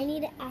Yeah. up. I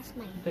need to ask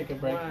my... Take a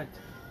break. What?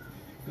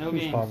 No Let's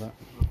games. pause it.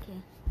 Okay.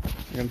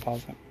 You can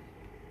pause it.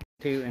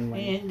 2 and 1.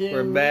 And the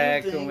We're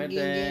back world with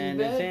again,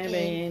 the back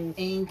seven.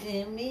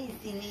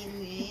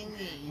 Intimacy.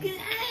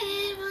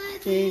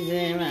 She's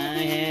in my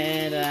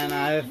head and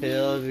I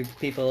feel the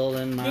people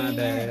in my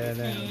bed.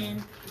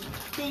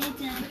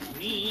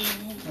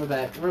 We're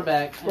back. We're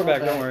back. We're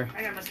back, don't worry.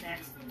 I got my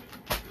snacks.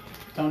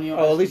 Tonio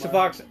Oh, Lisa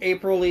Escobar. Fox,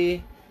 April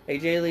Lee,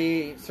 AJ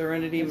Lee,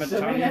 Serenity Matanya,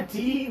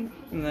 Serenity.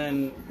 and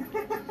then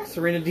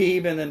Serena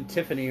Deeb, and then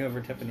Tiffany,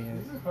 whoever Tiffany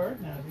is. This is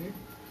hard now,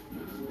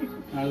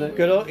 dude. Are they?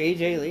 Good old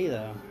AJ Lee,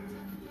 though.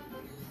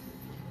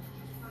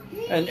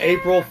 And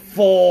April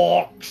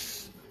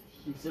Fox.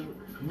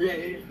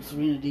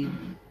 Serena Deeb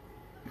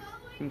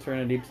And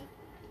Serena Deeb.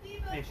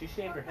 Hey, she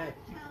shaved her head.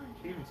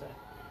 She even said.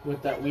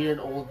 with that weird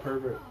old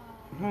pervert.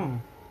 Hmm.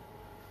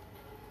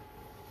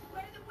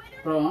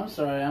 Bro, I'm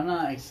sorry. I'm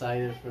not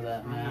excited for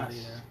that I'm not match.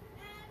 either.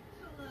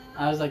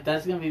 I was like,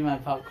 that's gonna be my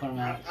popcorn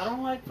match. I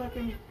don't like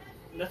fucking...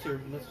 That's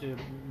your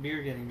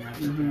beer getting match.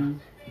 Mm-hmm.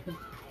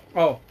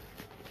 Oh.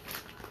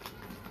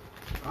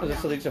 Is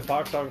this Alicia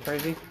Fox all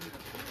crazy?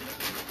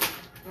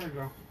 There you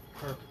go.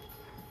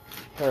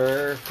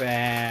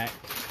 Perfect.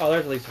 Oh,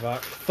 there's Alicia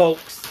Fox.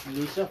 Folks.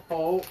 Alicia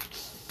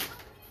Fox.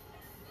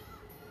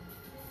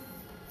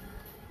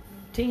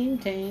 Ting,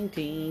 ting,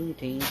 ting,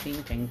 ting,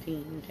 ting, ting,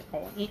 ting.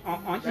 Oh,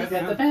 Got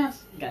the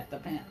pants. Got the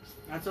pants.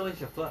 That's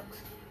Alicia Flux.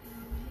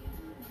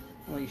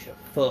 Alicia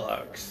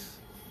Fox.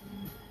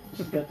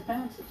 She's got the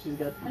pants. She's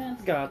got the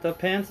pants. Got the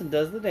pants and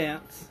does the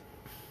dance.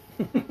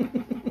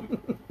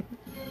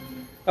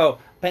 Oh,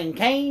 ping,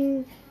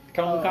 kang.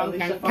 Kong, kong, Alicia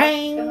kang, Fox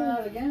coming kang.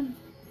 out again.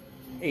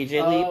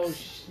 AJ Oh, Leaps.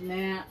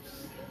 snaps.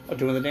 Oh,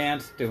 doing the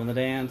dance, doing the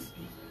dance.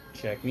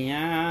 Check me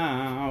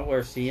out.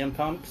 We're CM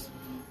Pumps.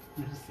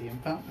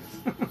 CM Pumps.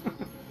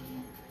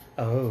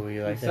 Oh,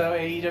 you like So that?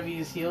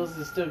 AEW's heels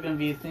is still gonna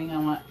be a thing. I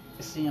want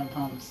CM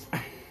Pumps.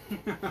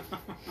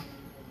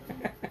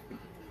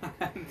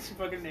 It's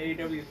fucking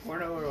AEW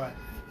porno or what?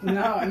 No.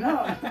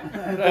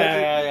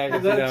 Yeah, I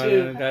can see that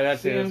too. one.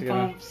 That's CM good.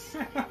 Pumps.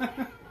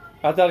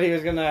 I thought he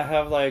was gonna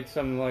have like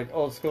some like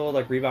old school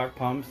like Reebok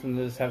pumps and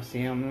just have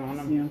CM on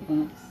them. CM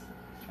Pumps.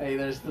 Hey,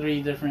 there's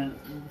 3 different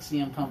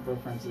CM Pump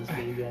references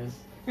for you guys.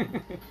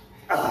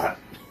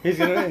 He's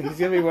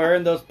gonna be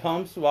wearing those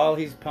pumps while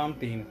he's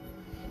pumping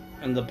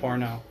in the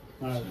porno.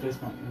 Fist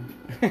bump.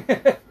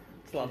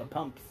 It's a lot of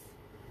pumps.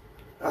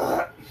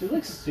 She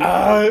looks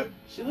super.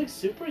 She looks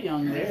super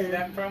young Is there.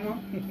 that promo?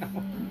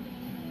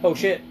 Oh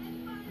shit.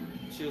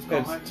 She was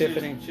It's calling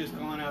Tiffany. She was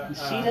calling out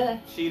Sheeta,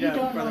 you Sheeta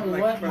don't for know the,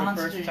 what for the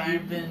monster first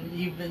time.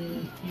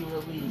 you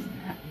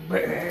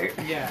released.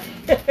 Yeah.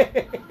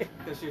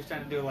 Because she was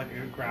trying to do like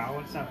a growl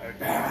and stuff.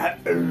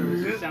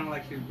 It sounded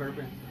like she was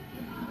burping.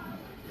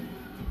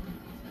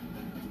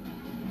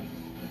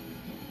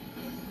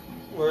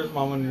 Where's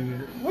Mama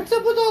Needed? What's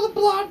up with all the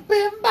blonde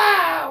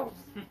bimbos?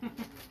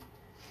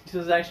 She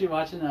was actually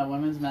watching a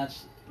women's match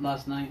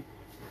last night.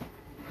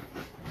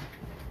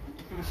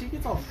 She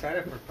gets all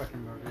excited for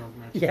fucking girls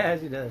matches. Yeah,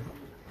 she does.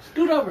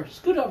 Scoot over,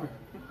 scoot over.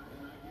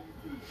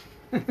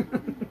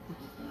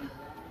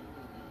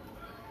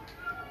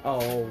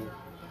 Oh.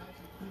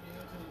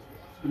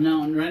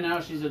 No, and right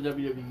now she's a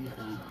WWE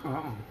fan.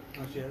 Uh-uh.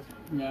 Oh, she is?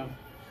 Yeah.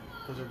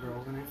 Those are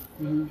girls in it?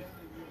 Mm-hmm.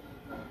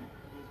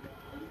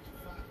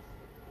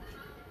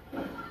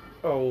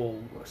 Oh,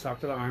 sock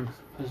to the arm.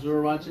 Because we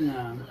were watching,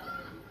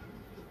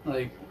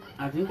 like,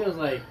 I think it was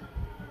like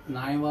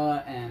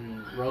Nyla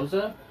and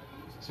Rosa.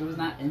 She was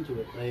not into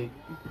it. Like,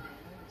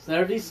 so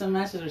there are these some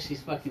matches where she's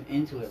fucking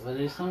into it, but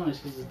there's some where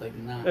she's just like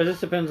not. It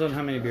just depends on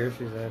how many beers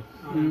she's had.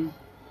 Mm-hmm.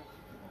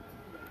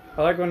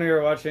 I like when we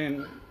were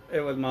watching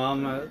it with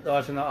Mom,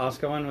 watching the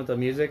Oscar one with the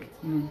music.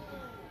 Mm-hmm.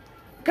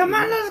 Come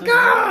on, let's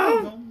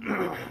go!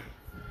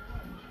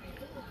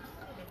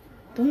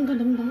 Dum, dum,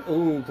 dum, dum.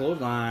 Ooh,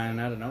 clothesline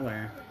out of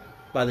nowhere.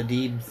 By the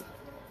Deebs.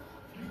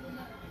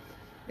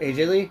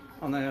 AJ Lee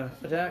on the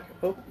attack.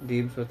 Oh,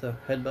 Deebs with the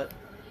headbutt.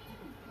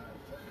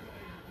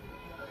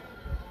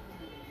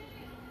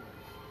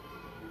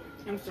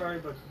 I'm sorry,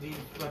 but these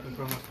fucking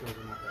promo skills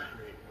are not that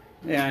great.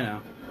 Yeah, I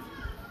know.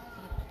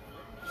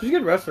 She's a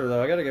good wrestler,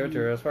 though. I gotta give it to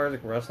her. As far as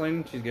like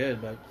wrestling, she's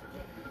good, but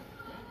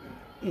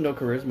no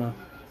charisma.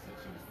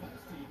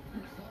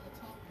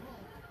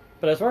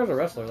 But as far as a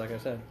wrestler, like I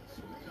said.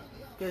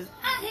 Because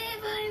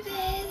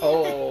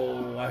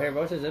Oh, I hear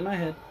voices in my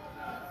head.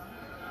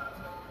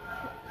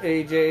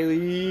 AJ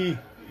Lee.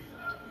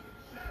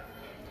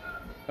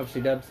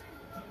 FC Dubs.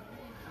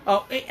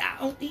 Oh,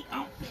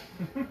 oh.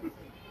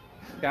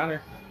 Got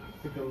her.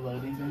 Took a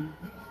loading thing.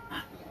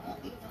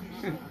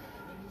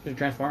 She's a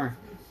transformer.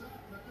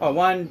 Oh,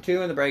 1,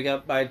 2 in the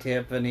breakup by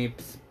Tiffany.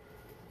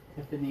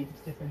 Tiffany.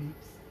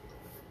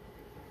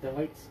 The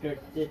white skirt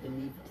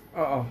Tiffany.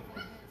 Uh-oh.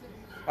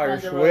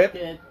 Irish Under whip.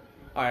 rocket.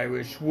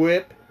 Irish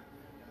whip.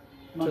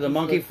 To the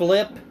monkey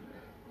flip.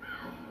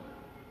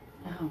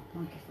 Ow,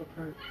 monkey flip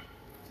hurt.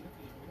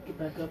 Get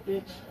back up,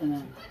 bitch. And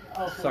then,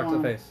 Suck to the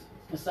forearm. face.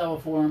 That's our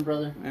forearm,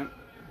 brother. Yep.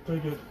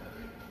 Pretty good.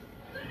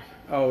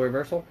 Oh,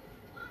 reversal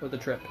with the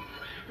trip.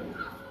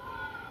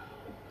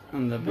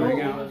 And the No, bring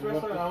women's out.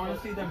 wrestler, I want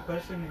to see them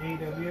push in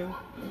AEW.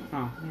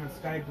 Oh. You know,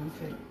 Sky Blue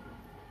shit.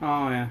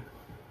 Oh, yeah.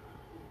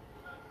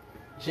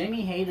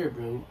 Jamie Hayter,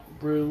 Brew.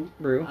 Brew.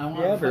 I want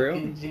Yeah, fucking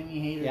Brew. Jamie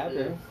Hayter. Yeah,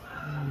 Brew.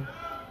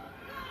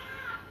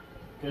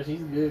 Because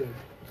he's good.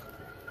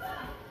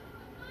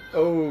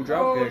 Oh,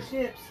 drop kick.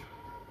 ships.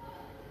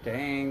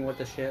 Dang, with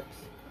the ships.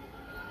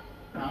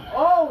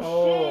 Oh,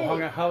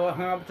 shit!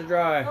 Hung up to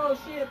dry. Oh,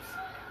 ships.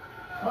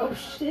 Oh,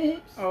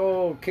 shit!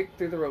 Oh, kick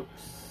through the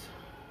ropes.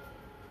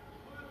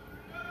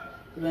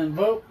 And then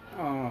vote.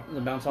 Oh,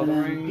 the bounce off And the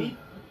then ring. beat.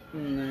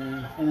 And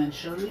then, And then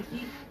Shirley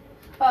keep.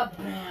 Up,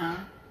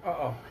 bam.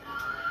 uh-oh.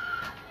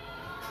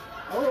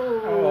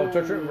 Oh. Oh,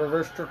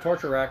 reverse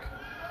torture rack.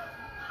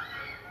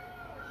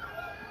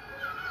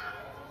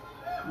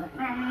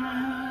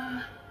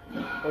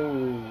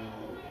 Oh.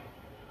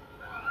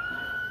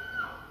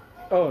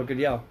 Oh, good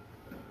yell.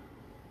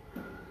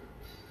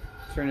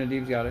 Serena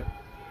Deeb's got it.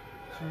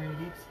 Serena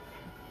Deeps.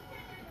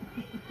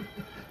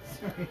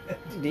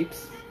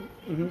 Deeps?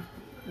 Mm-hmm.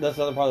 That's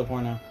the other part of the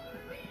porno.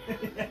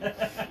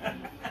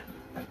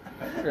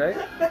 Right?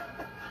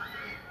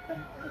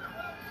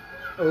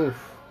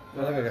 Oof. I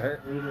think I got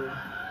hurt.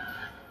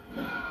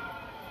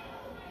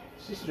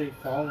 She straight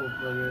followed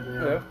right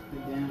there. Yep.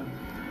 Damn.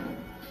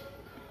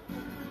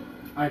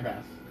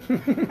 Eyebrows.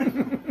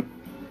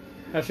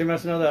 Now she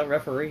must know that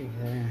referee.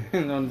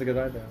 And the one's the good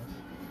eyebrows.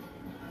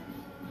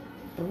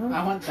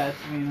 I want that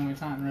to be the only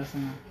time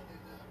wrestling.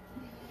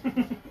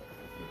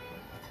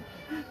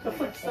 The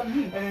fuck does that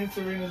mean? And then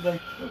Serena's like,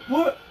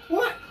 what?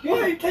 Why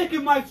are you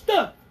taking my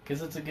stuff?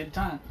 Because it's a good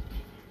time.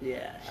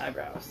 Yeah,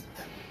 eyebrows.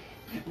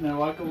 And then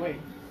walk away.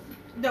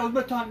 That was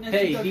my time.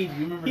 Hey, Dee, you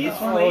remember He's that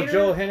from- one? Oh, Later?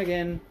 Joe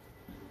Hennigan.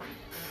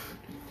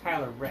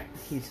 Tyler Rex.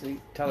 He's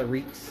Tyler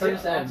Reeks.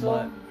 Curtis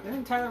Axel?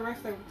 Isn't Tyler Rex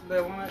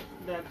the one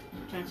that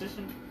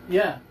transitioned?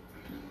 Yeah.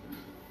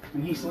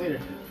 And Heath Slater.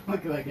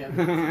 Look like that.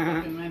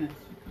 Fucking minutes.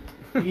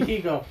 Here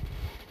you go.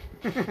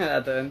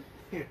 At the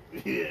end.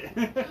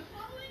 Yeah.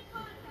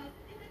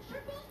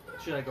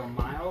 Should I go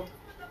mild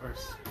or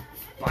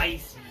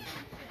spicy?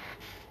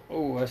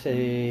 Oh, I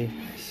say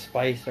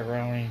spice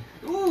around.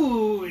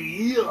 Ooh,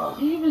 yeah.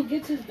 He even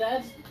gets his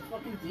dad's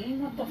fucking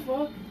theme? What the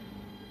fuck?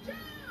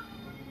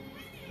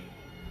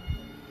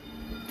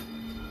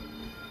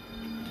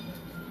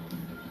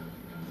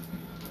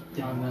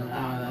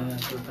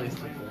 That's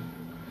replaced with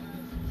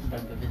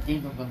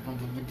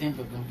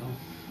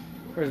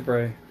Where's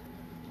Bray?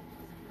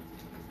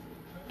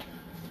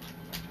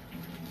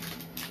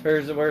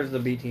 Where's the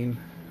B team?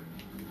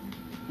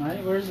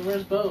 Alright,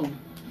 where's Bo?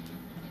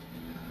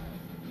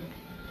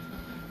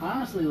 I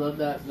honestly love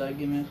that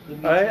gimmick.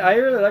 I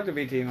really like the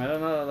B team. I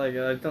don't know, like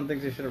I don't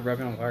think they should have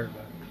broken them apart,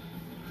 but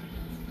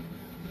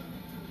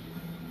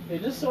They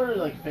just sort of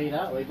like fade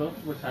out. Like both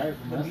retired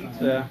from wrestling.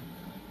 yeah.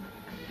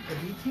 The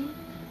B team?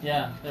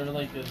 Yeah, they were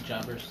like the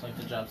jobbers, like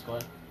the job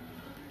squad.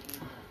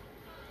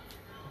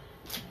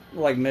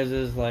 Like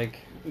Miz's like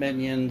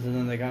minions, and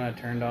then they kind of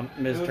turned on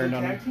Miz Those turned are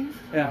on tag him. teams?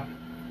 Yeah,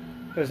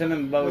 it was him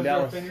and Bo Was their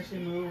Dallas.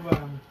 finishing move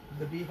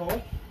the B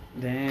hole?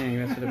 Dang,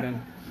 that should have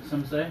been.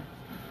 Some say.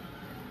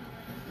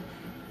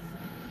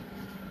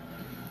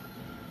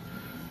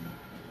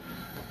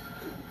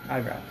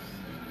 Eyebrows.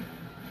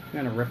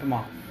 I'm gonna rip them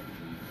off.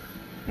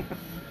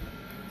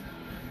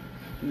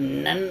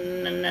 Na,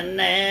 na, na,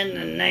 na,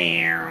 na, na.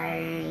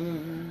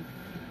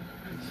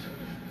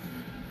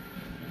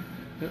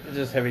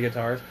 Just heavy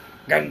guitars.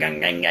 Gang, gang,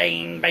 gang,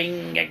 gang,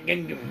 bang, gang,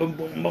 gang, boom,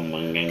 boom, boom,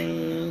 boom,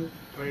 gang.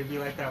 Or it'd be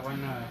like that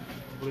one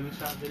Blue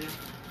Shot video.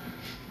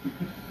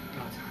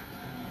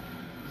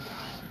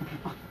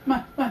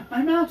 My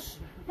mouth's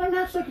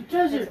like a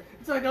desert.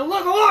 It's like a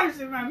local horse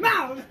in my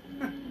mouth.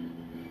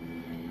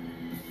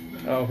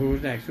 Oh,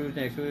 who's next? Who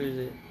is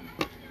it?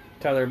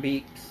 Tyler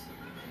Beaks.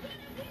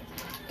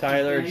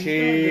 Tyler He's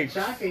getting Cheeks. the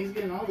Chaka, he's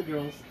getting all the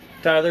girls.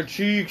 Tyler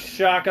Cheeks.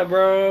 Shaka,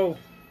 bro.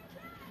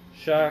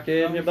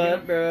 Shaka in your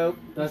butt, bro.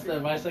 That's the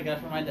advice I got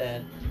from my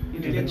dad. You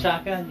do the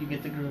Chaka, you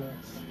get the girls.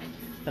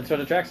 That's what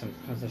attracts him.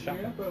 That's the Yeah,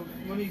 Shaka. but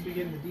when he's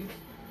beginning the deep.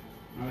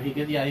 Oh, he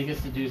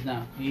gets the dudes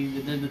now.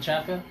 He did the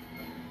Chaka,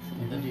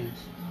 and the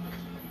dudes.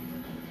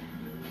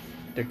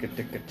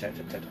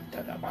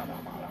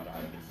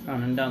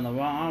 Running down the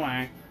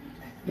hallway.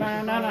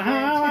 Down the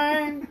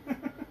hallway.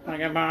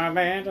 Like a bar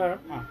band.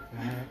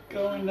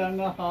 Going down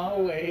the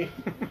hallway.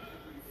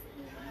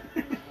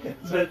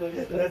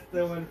 That's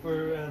the one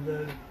for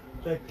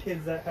the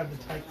kids that have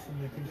the tights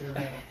and they think they're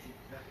bad.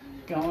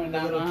 Going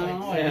down the Little tights.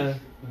 hallway. Yeah.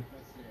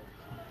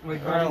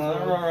 Like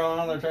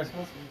on their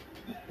tricycles.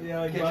 Yeah,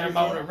 like Get your Bobby's-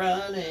 motor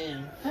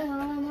running.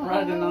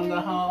 Riding on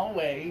the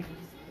hallway.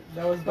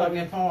 That was Bobby.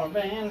 Bugging for a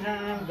band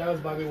time. That was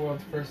Bobby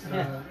World's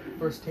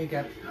first take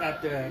at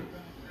their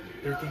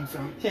theme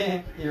song.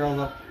 Yeah, he rolls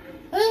up.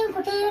 Hey,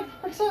 Quartet,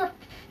 what's up?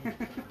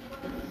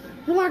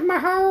 You like my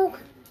Hulk?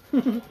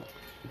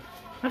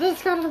 I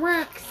just got it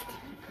waxed.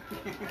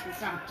 It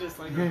sounds just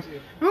like that too.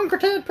 Uncle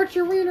Ted, put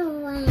your wiener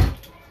away.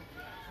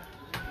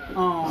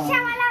 Oh.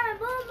 Shamalama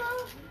boo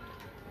boo.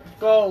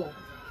 Go.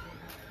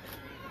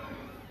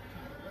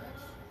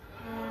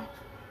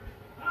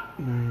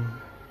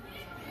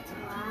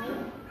 Why?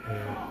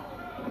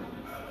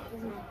 This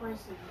is my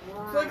question. It's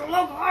Why? like a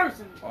local horse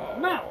in my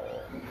mouth.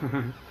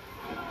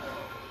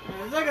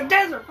 It's like a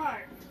desert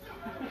fire.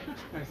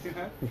 I see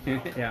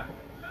that. Yeah.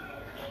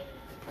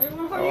 Hey,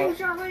 what about you,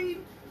 Charlene?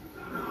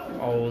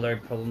 Oh, they're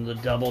pulling the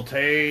double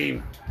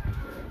team.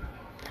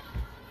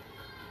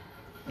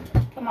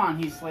 Come on,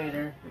 Heath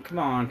Slater. Come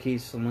on,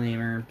 Keith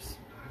Slimers.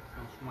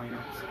 My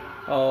notes.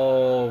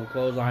 Oh,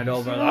 clothesline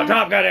over the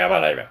top. God, I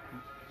believe it.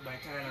 By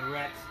Tyler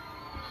Rex.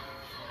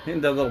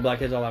 And the little black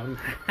kids all laughing.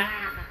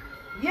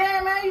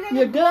 Yeah, man, you got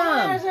You're the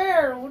done. ass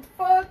hair. What the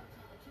fuck?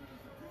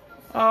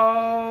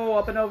 Oh,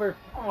 up and over.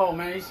 Oh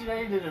man, you see that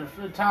he did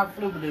a top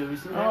flip-a-doo. You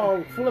see that?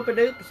 Oh, flip a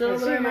doop, You silver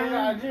see there, that?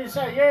 I man. just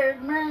said, yeah,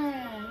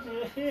 man.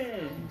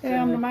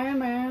 Yeah, I'm the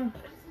man.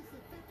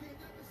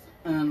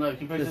 And look,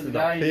 he This picks is the the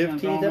guy. he's gonna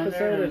 15th throw him in there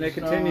episode, and it just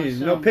continues.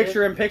 throw No him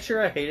picture in. in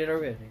picture. I hate it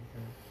already.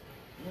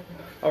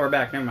 Oh, we're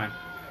back. Never mind.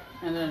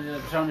 And then the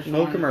Tony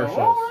No Schiavone commercials.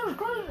 goes, oh, that's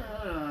crazy.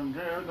 And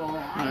there go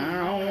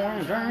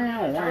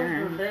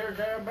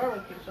there,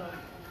 barbecue sauce.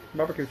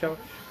 Barbecue sauce.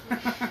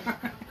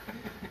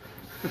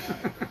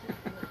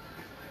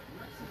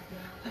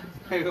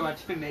 I was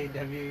watching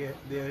AEW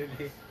the other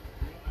day.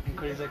 And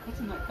Cody's like, what's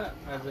in that cup?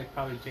 I was like,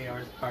 probably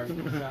JR's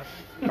barbecue sauce.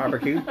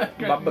 Barbecue.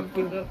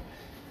 Barbecue.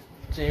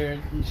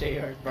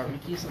 JR's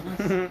barbecue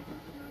sauce.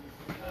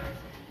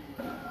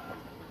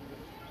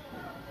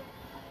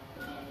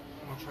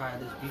 I'll try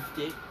this beef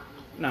steak.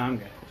 No, I'm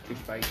good. It's too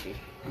spicy.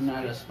 I'm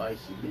not a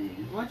spicy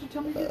man. Why don't you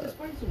tell me to get the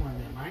spicy one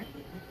then, Mike?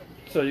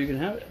 So you can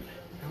have it.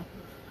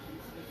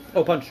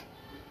 Oh, punch.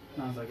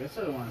 And I was like, I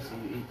sort of want to see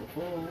you eat the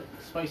full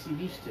spicy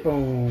beef stick.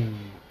 Boom.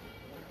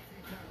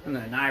 And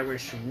then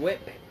Irish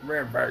whip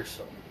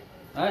reversal.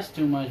 That's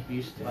too much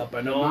beef stick. Up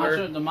and the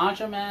over. the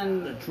Macho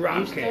Man The drop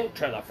beef kick stick,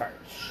 to the first.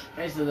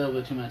 it's a little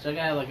bit too much. I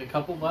got like a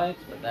couple bites,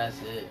 but that's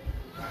it.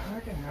 I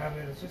can have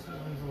it. It's just a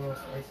little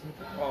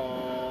spicy.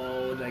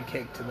 Oh, the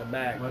kick to the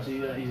back. What's he?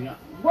 He's got.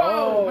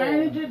 Whoa, Oh.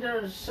 man! He did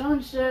the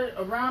sunset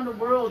around the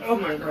world. Oh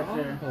my trip god.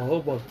 Right there. Oh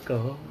my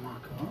god. Oh my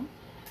god.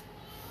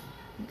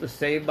 The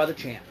save by the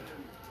champ.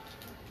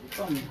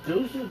 From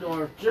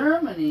Dusseldorf,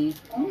 Germany.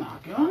 Oh my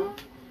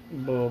god.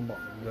 Boom, boom,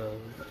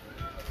 boom.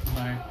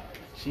 Alright.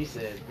 She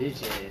said,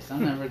 bitch ass.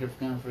 I'm never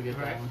gonna forget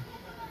that Right. one.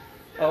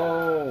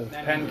 Oh, That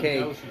means pancake.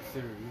 You know she's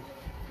serious.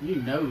 You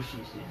know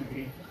she's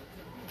serious.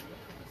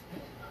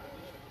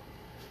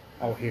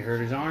 Oh, he hurt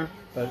his arm,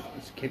 but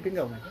it's keeping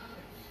going.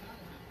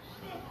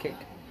 Kick.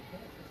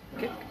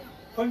 Kick.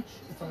 Punch.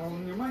 It's all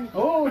in your mind.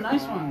 Oh,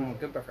 nice Oh, one.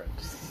 good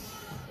reference.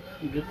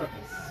 Good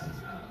reference.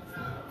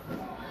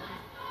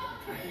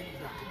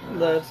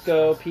 Let's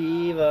go,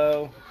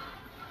 Pivo.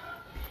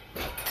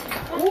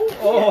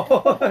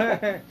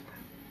 Oh!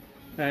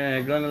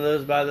 Gonna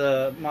lose by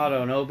the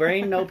motto, no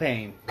brain, no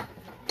pain.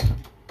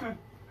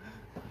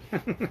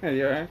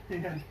 You alright?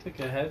 Yeah, took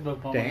a head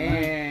bump on my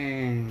leg.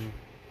 Dang.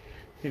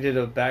 He did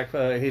a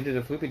he did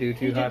a floopy doo He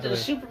too did hot the to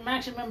super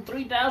maximum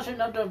 3,000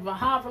 of the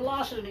high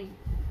velocity.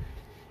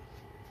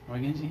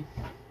 What, Genji?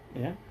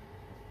 Yeah.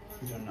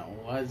 You don't know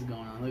what's going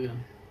on. Look at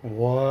him.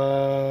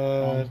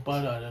 What? Let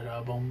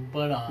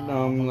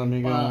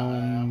me go.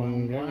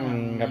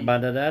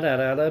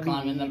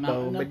 Climbing the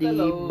mountain of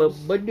billows.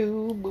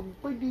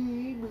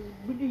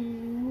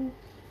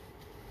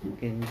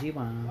 Genji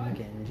wan,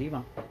 Genji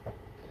wan.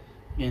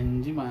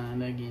 Genji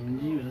mana,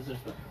 Genji, that's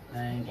just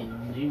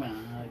Genji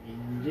mana,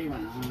 Genji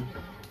mana.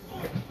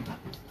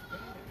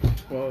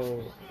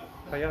 Whoa.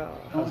 Hiya.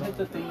 Don't hit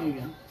the thing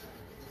again.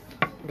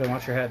 Go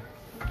watch your head.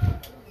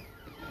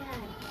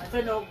 I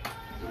said no.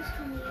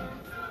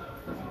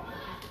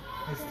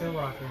 It's still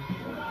rocking.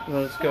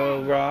 Let's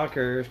go,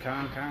 rockers.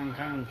 Con.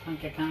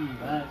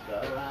 Let's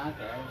go,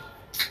 rockers.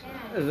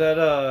 Is that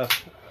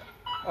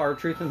our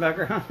truth in the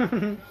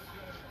background?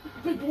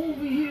 People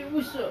over here,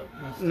 what's up?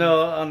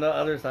 No, on the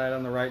other side,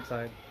 on the right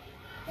side.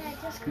 Dad,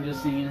 just I'm come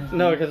just here. singing his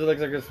No, thing. because it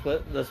looks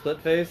like the split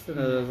face, and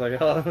it was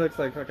like, oh, it looks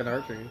like fucking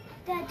archery.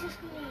 Dad, just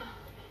come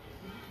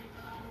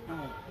here.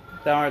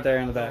 Down right there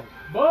in the back.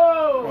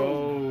 Whoa!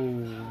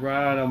 Oh,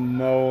 run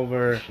him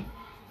over.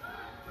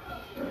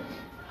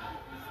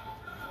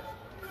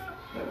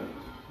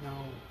 No.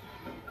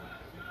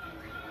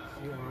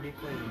 You already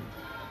played.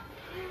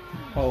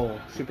 Oh,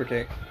 super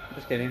kick.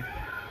 Just kidding.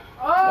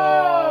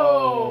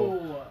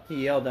 Oh!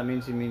 He yelled, that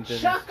means he means it.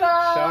 Shaka!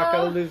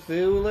 Shaka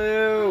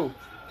Zulu!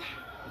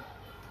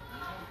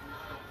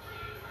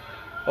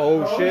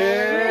 Oh,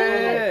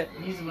 shit!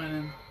 He's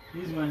winning.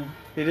 He's winning.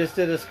 He just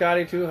did a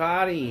Scotty Too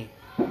Hottie.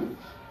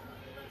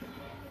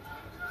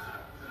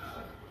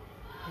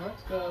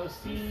 Let's go,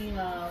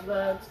 Cena.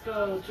 Let's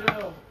go,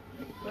 Joe.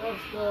 Let's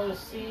go,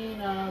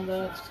 Cena.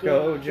 Let's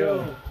go, go,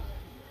 Joe. Joe.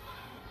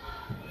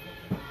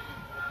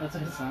 That's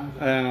what it sounds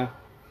like. I don't know.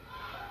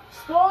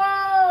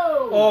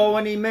 Whoa! Oh,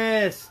 when he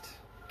missed.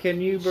 Can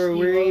you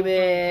believe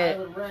it?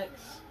 Tyler Rex.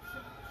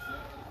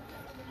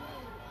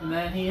 And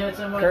then he hits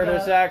him with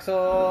Curtis that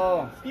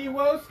Axel. Ski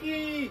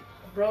Woski!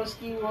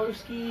 broski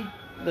woski.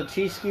 The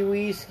Cheesky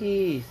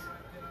Wheeskies.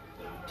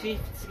 Chief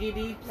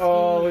Skiddy.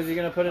 Oh, is he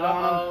going to put it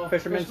on Uh-oh. him?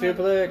 Fisherman Fisherman.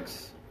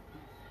 suplex.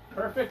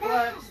 Perfect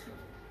flex.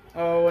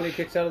 Oh, when he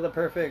kicks out of the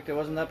perfect. It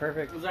wasn't that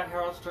perfect. Was that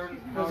Harold's turn?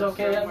 It was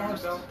okay at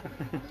most.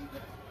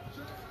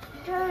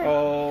 Dad.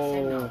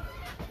 Oh.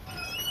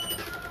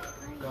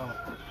 Go.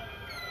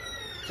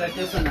 Check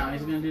this one out.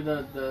 He's gonna do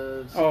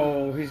the.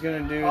 Oh, he's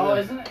going to do Oh,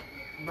 the isn't it?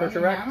 Torture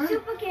Burning rack? Hammer?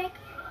 Super kick.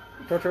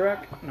 torture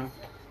rack? No.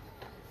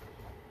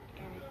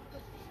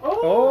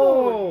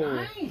 Oh, Oh.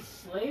 nice,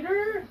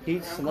 Slater. He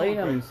slayed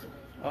him.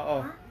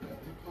 Uh-oh.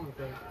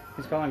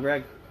 He's calling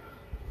Greg.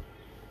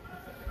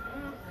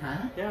 Huh?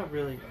 Yeah,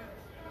 really.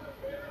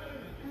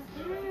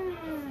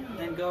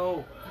 Then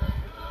go.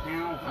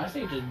 Now. I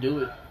say just do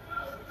it.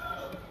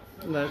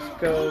 Let's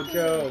go,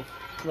 Joe.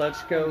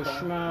 Let's go,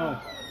 Schmo.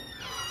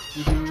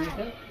 You can make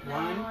it.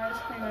 One.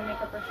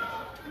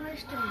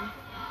 First one.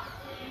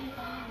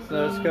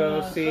 Let's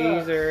go,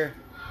 Caesar.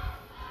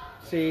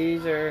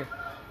 Caesar.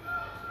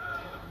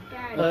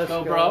 Dad. Let's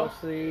go, go, bro.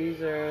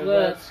 Caesar.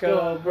 Let's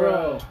go,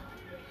 bro.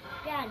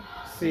 Dad.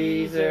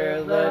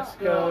 Caesar. Let's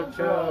go,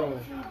 Joe.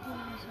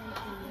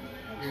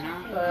 You're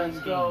not. Let's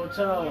go,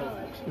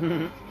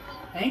 toe.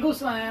 Ankle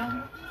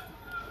slam.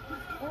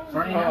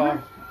 Burning Oh,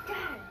 hammer. Dad.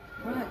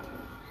 What?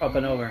 up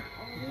and over.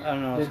 I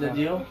don't know. Did the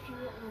deal?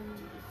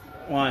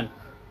 1,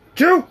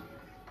 2,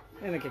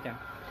 and a kick out.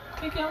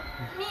 Kick out.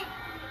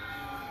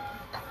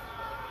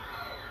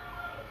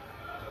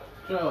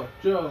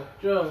 Joe.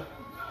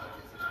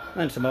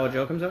 And Samoa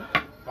Joe comes out.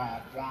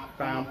 Bow, bow,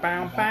 bow.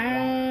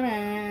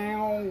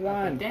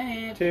 1,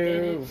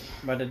 2,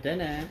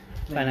 ba-da-da-da.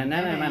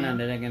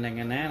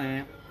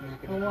 Ba-na-na-na-na-na-na-na-na-na.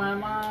 Who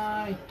am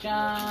I?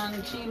 John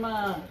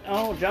Chima.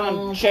 Oh,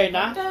 John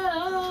Cena.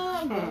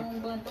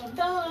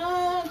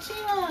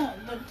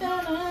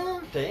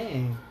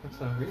 Dang, that's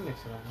a remix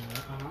of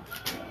that one.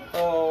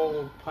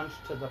 Oh, punch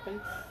to the face.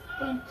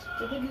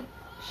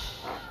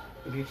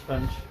 Gucci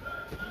punch.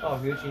 Oh,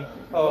 Gucci.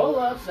 Roll Oh,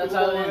 up. That's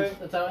how it ends.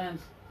 That's how it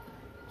ends.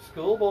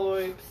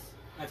 Schoolboy.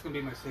 That's gonna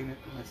be my signature.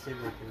 My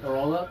signature. The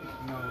roll up.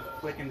 No,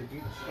 flicking the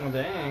juice. Oh,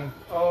 dang.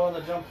 Oh,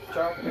 the jump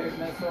drop kick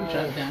missile.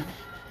 Shut it down.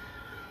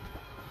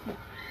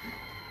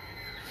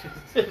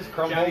 Just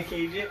crumbles. Johnny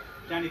Cage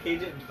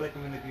it, and flick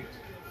him in the juice.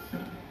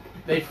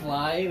 They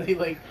fly. They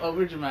like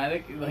over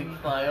dramatic. Like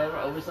fly over.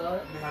 Oversaw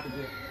it. They have to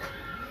do it.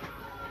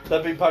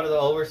 That'd be part of the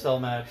oversell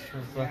match.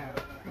 Yeah.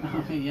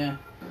 Oh, yeah.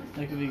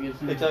 That could be good.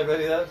 They talk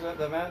about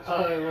that match?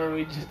 Oh, where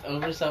we just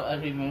oversell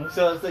every move.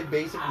 So it's like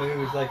basic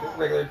moves, like a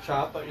regular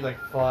chop, but you like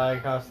fly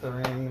across the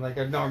ring, like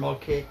a normal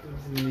kick,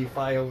 and then you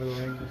fly over the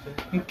ring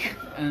and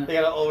shit. They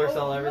gotta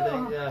oversell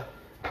everything, yeah.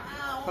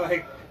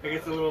 Like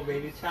it's a little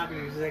baby chop, and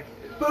you're just like,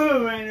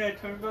 boom, right in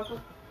that turnbuckle.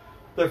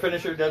 Their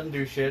finisher doesn't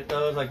do shit,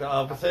 though. It's like the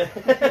opposite.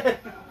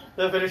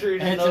 The finisher, you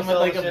just Hits him with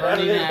like a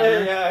burning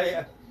hammer.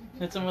 Yeah.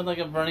 Hits him with like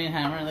a burning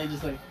hammer, and they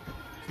just like,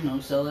 no,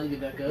 sell it, you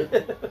got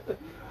good.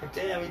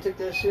 Damn, he took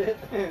that shit.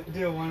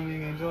 Do a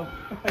one-wing angel.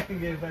 I can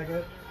get it back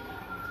up.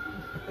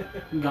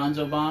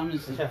 Gonzo bomb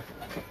is Yeah.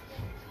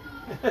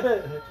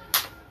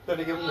 Then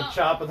they give him the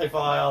chop and they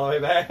fly all the way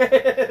back.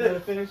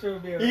 The finisher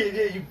would be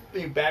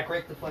You back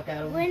rake the fuck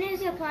out of him. When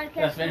is the podcast?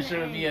 that finisher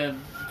would be a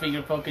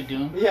finger poke of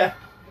doom. Yeah.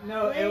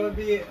 No, it would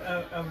be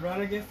a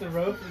run against the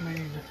rope, and then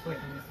you just flick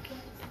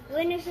it.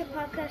 When is the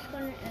podcast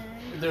gonna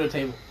end? Through a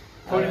table.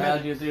 20 I'll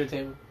minutes. do it through a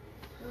table.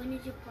 When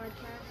is your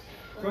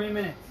podcast? 20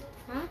 minutes.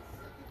 Huh?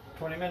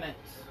 20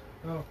 minutes.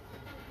 Oh.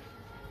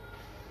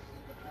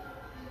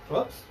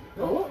 Whoops.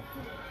 Oh.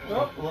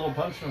 Oh, a little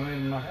punch from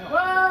in my head.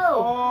 Whoa!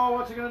 Oh,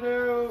 what you gonna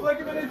do? Flick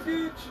him in his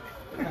feet.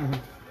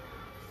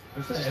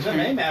 It's an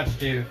MMA match,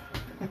 dude.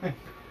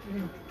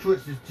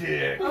 Twist his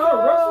dick. Oh,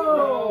 wrestling.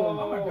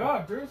 Oh my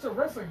god, dude, it's a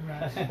wrestling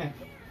match.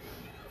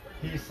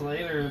 Heath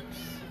Slater,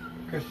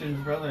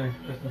 Christian's brother.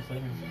 Christian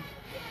Slater.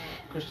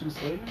 Christian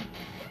Slater?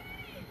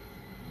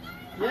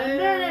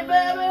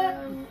 Yeah,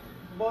 baby!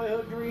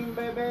 Boyhood dream,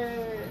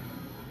 baby!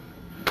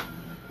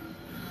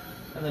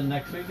 And then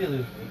next week you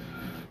lose.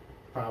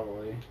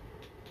 Probably.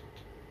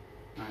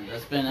 Alright,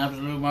 that's been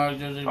Absolute Mark.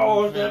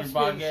 Oh, that's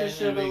been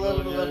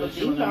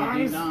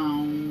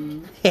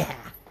Ding-dong. Yeah.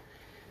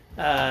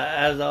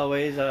 As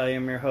always, I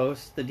am your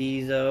host, the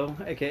Dizo,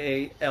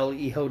 aka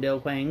L.E. Del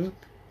Quang.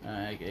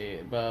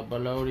 aka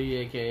Balodi,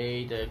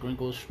 aka the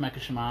Grinkle Schmecker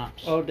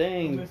Schmops. Oh,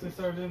 dang. This is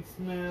Sergeant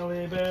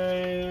Smelly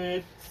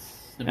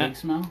Bates. The big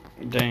smell?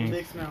 Dang.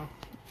 Big smell.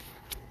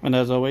 And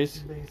as always,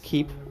 Big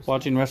keep smell.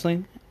 watching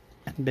wrestling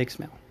and big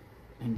smell.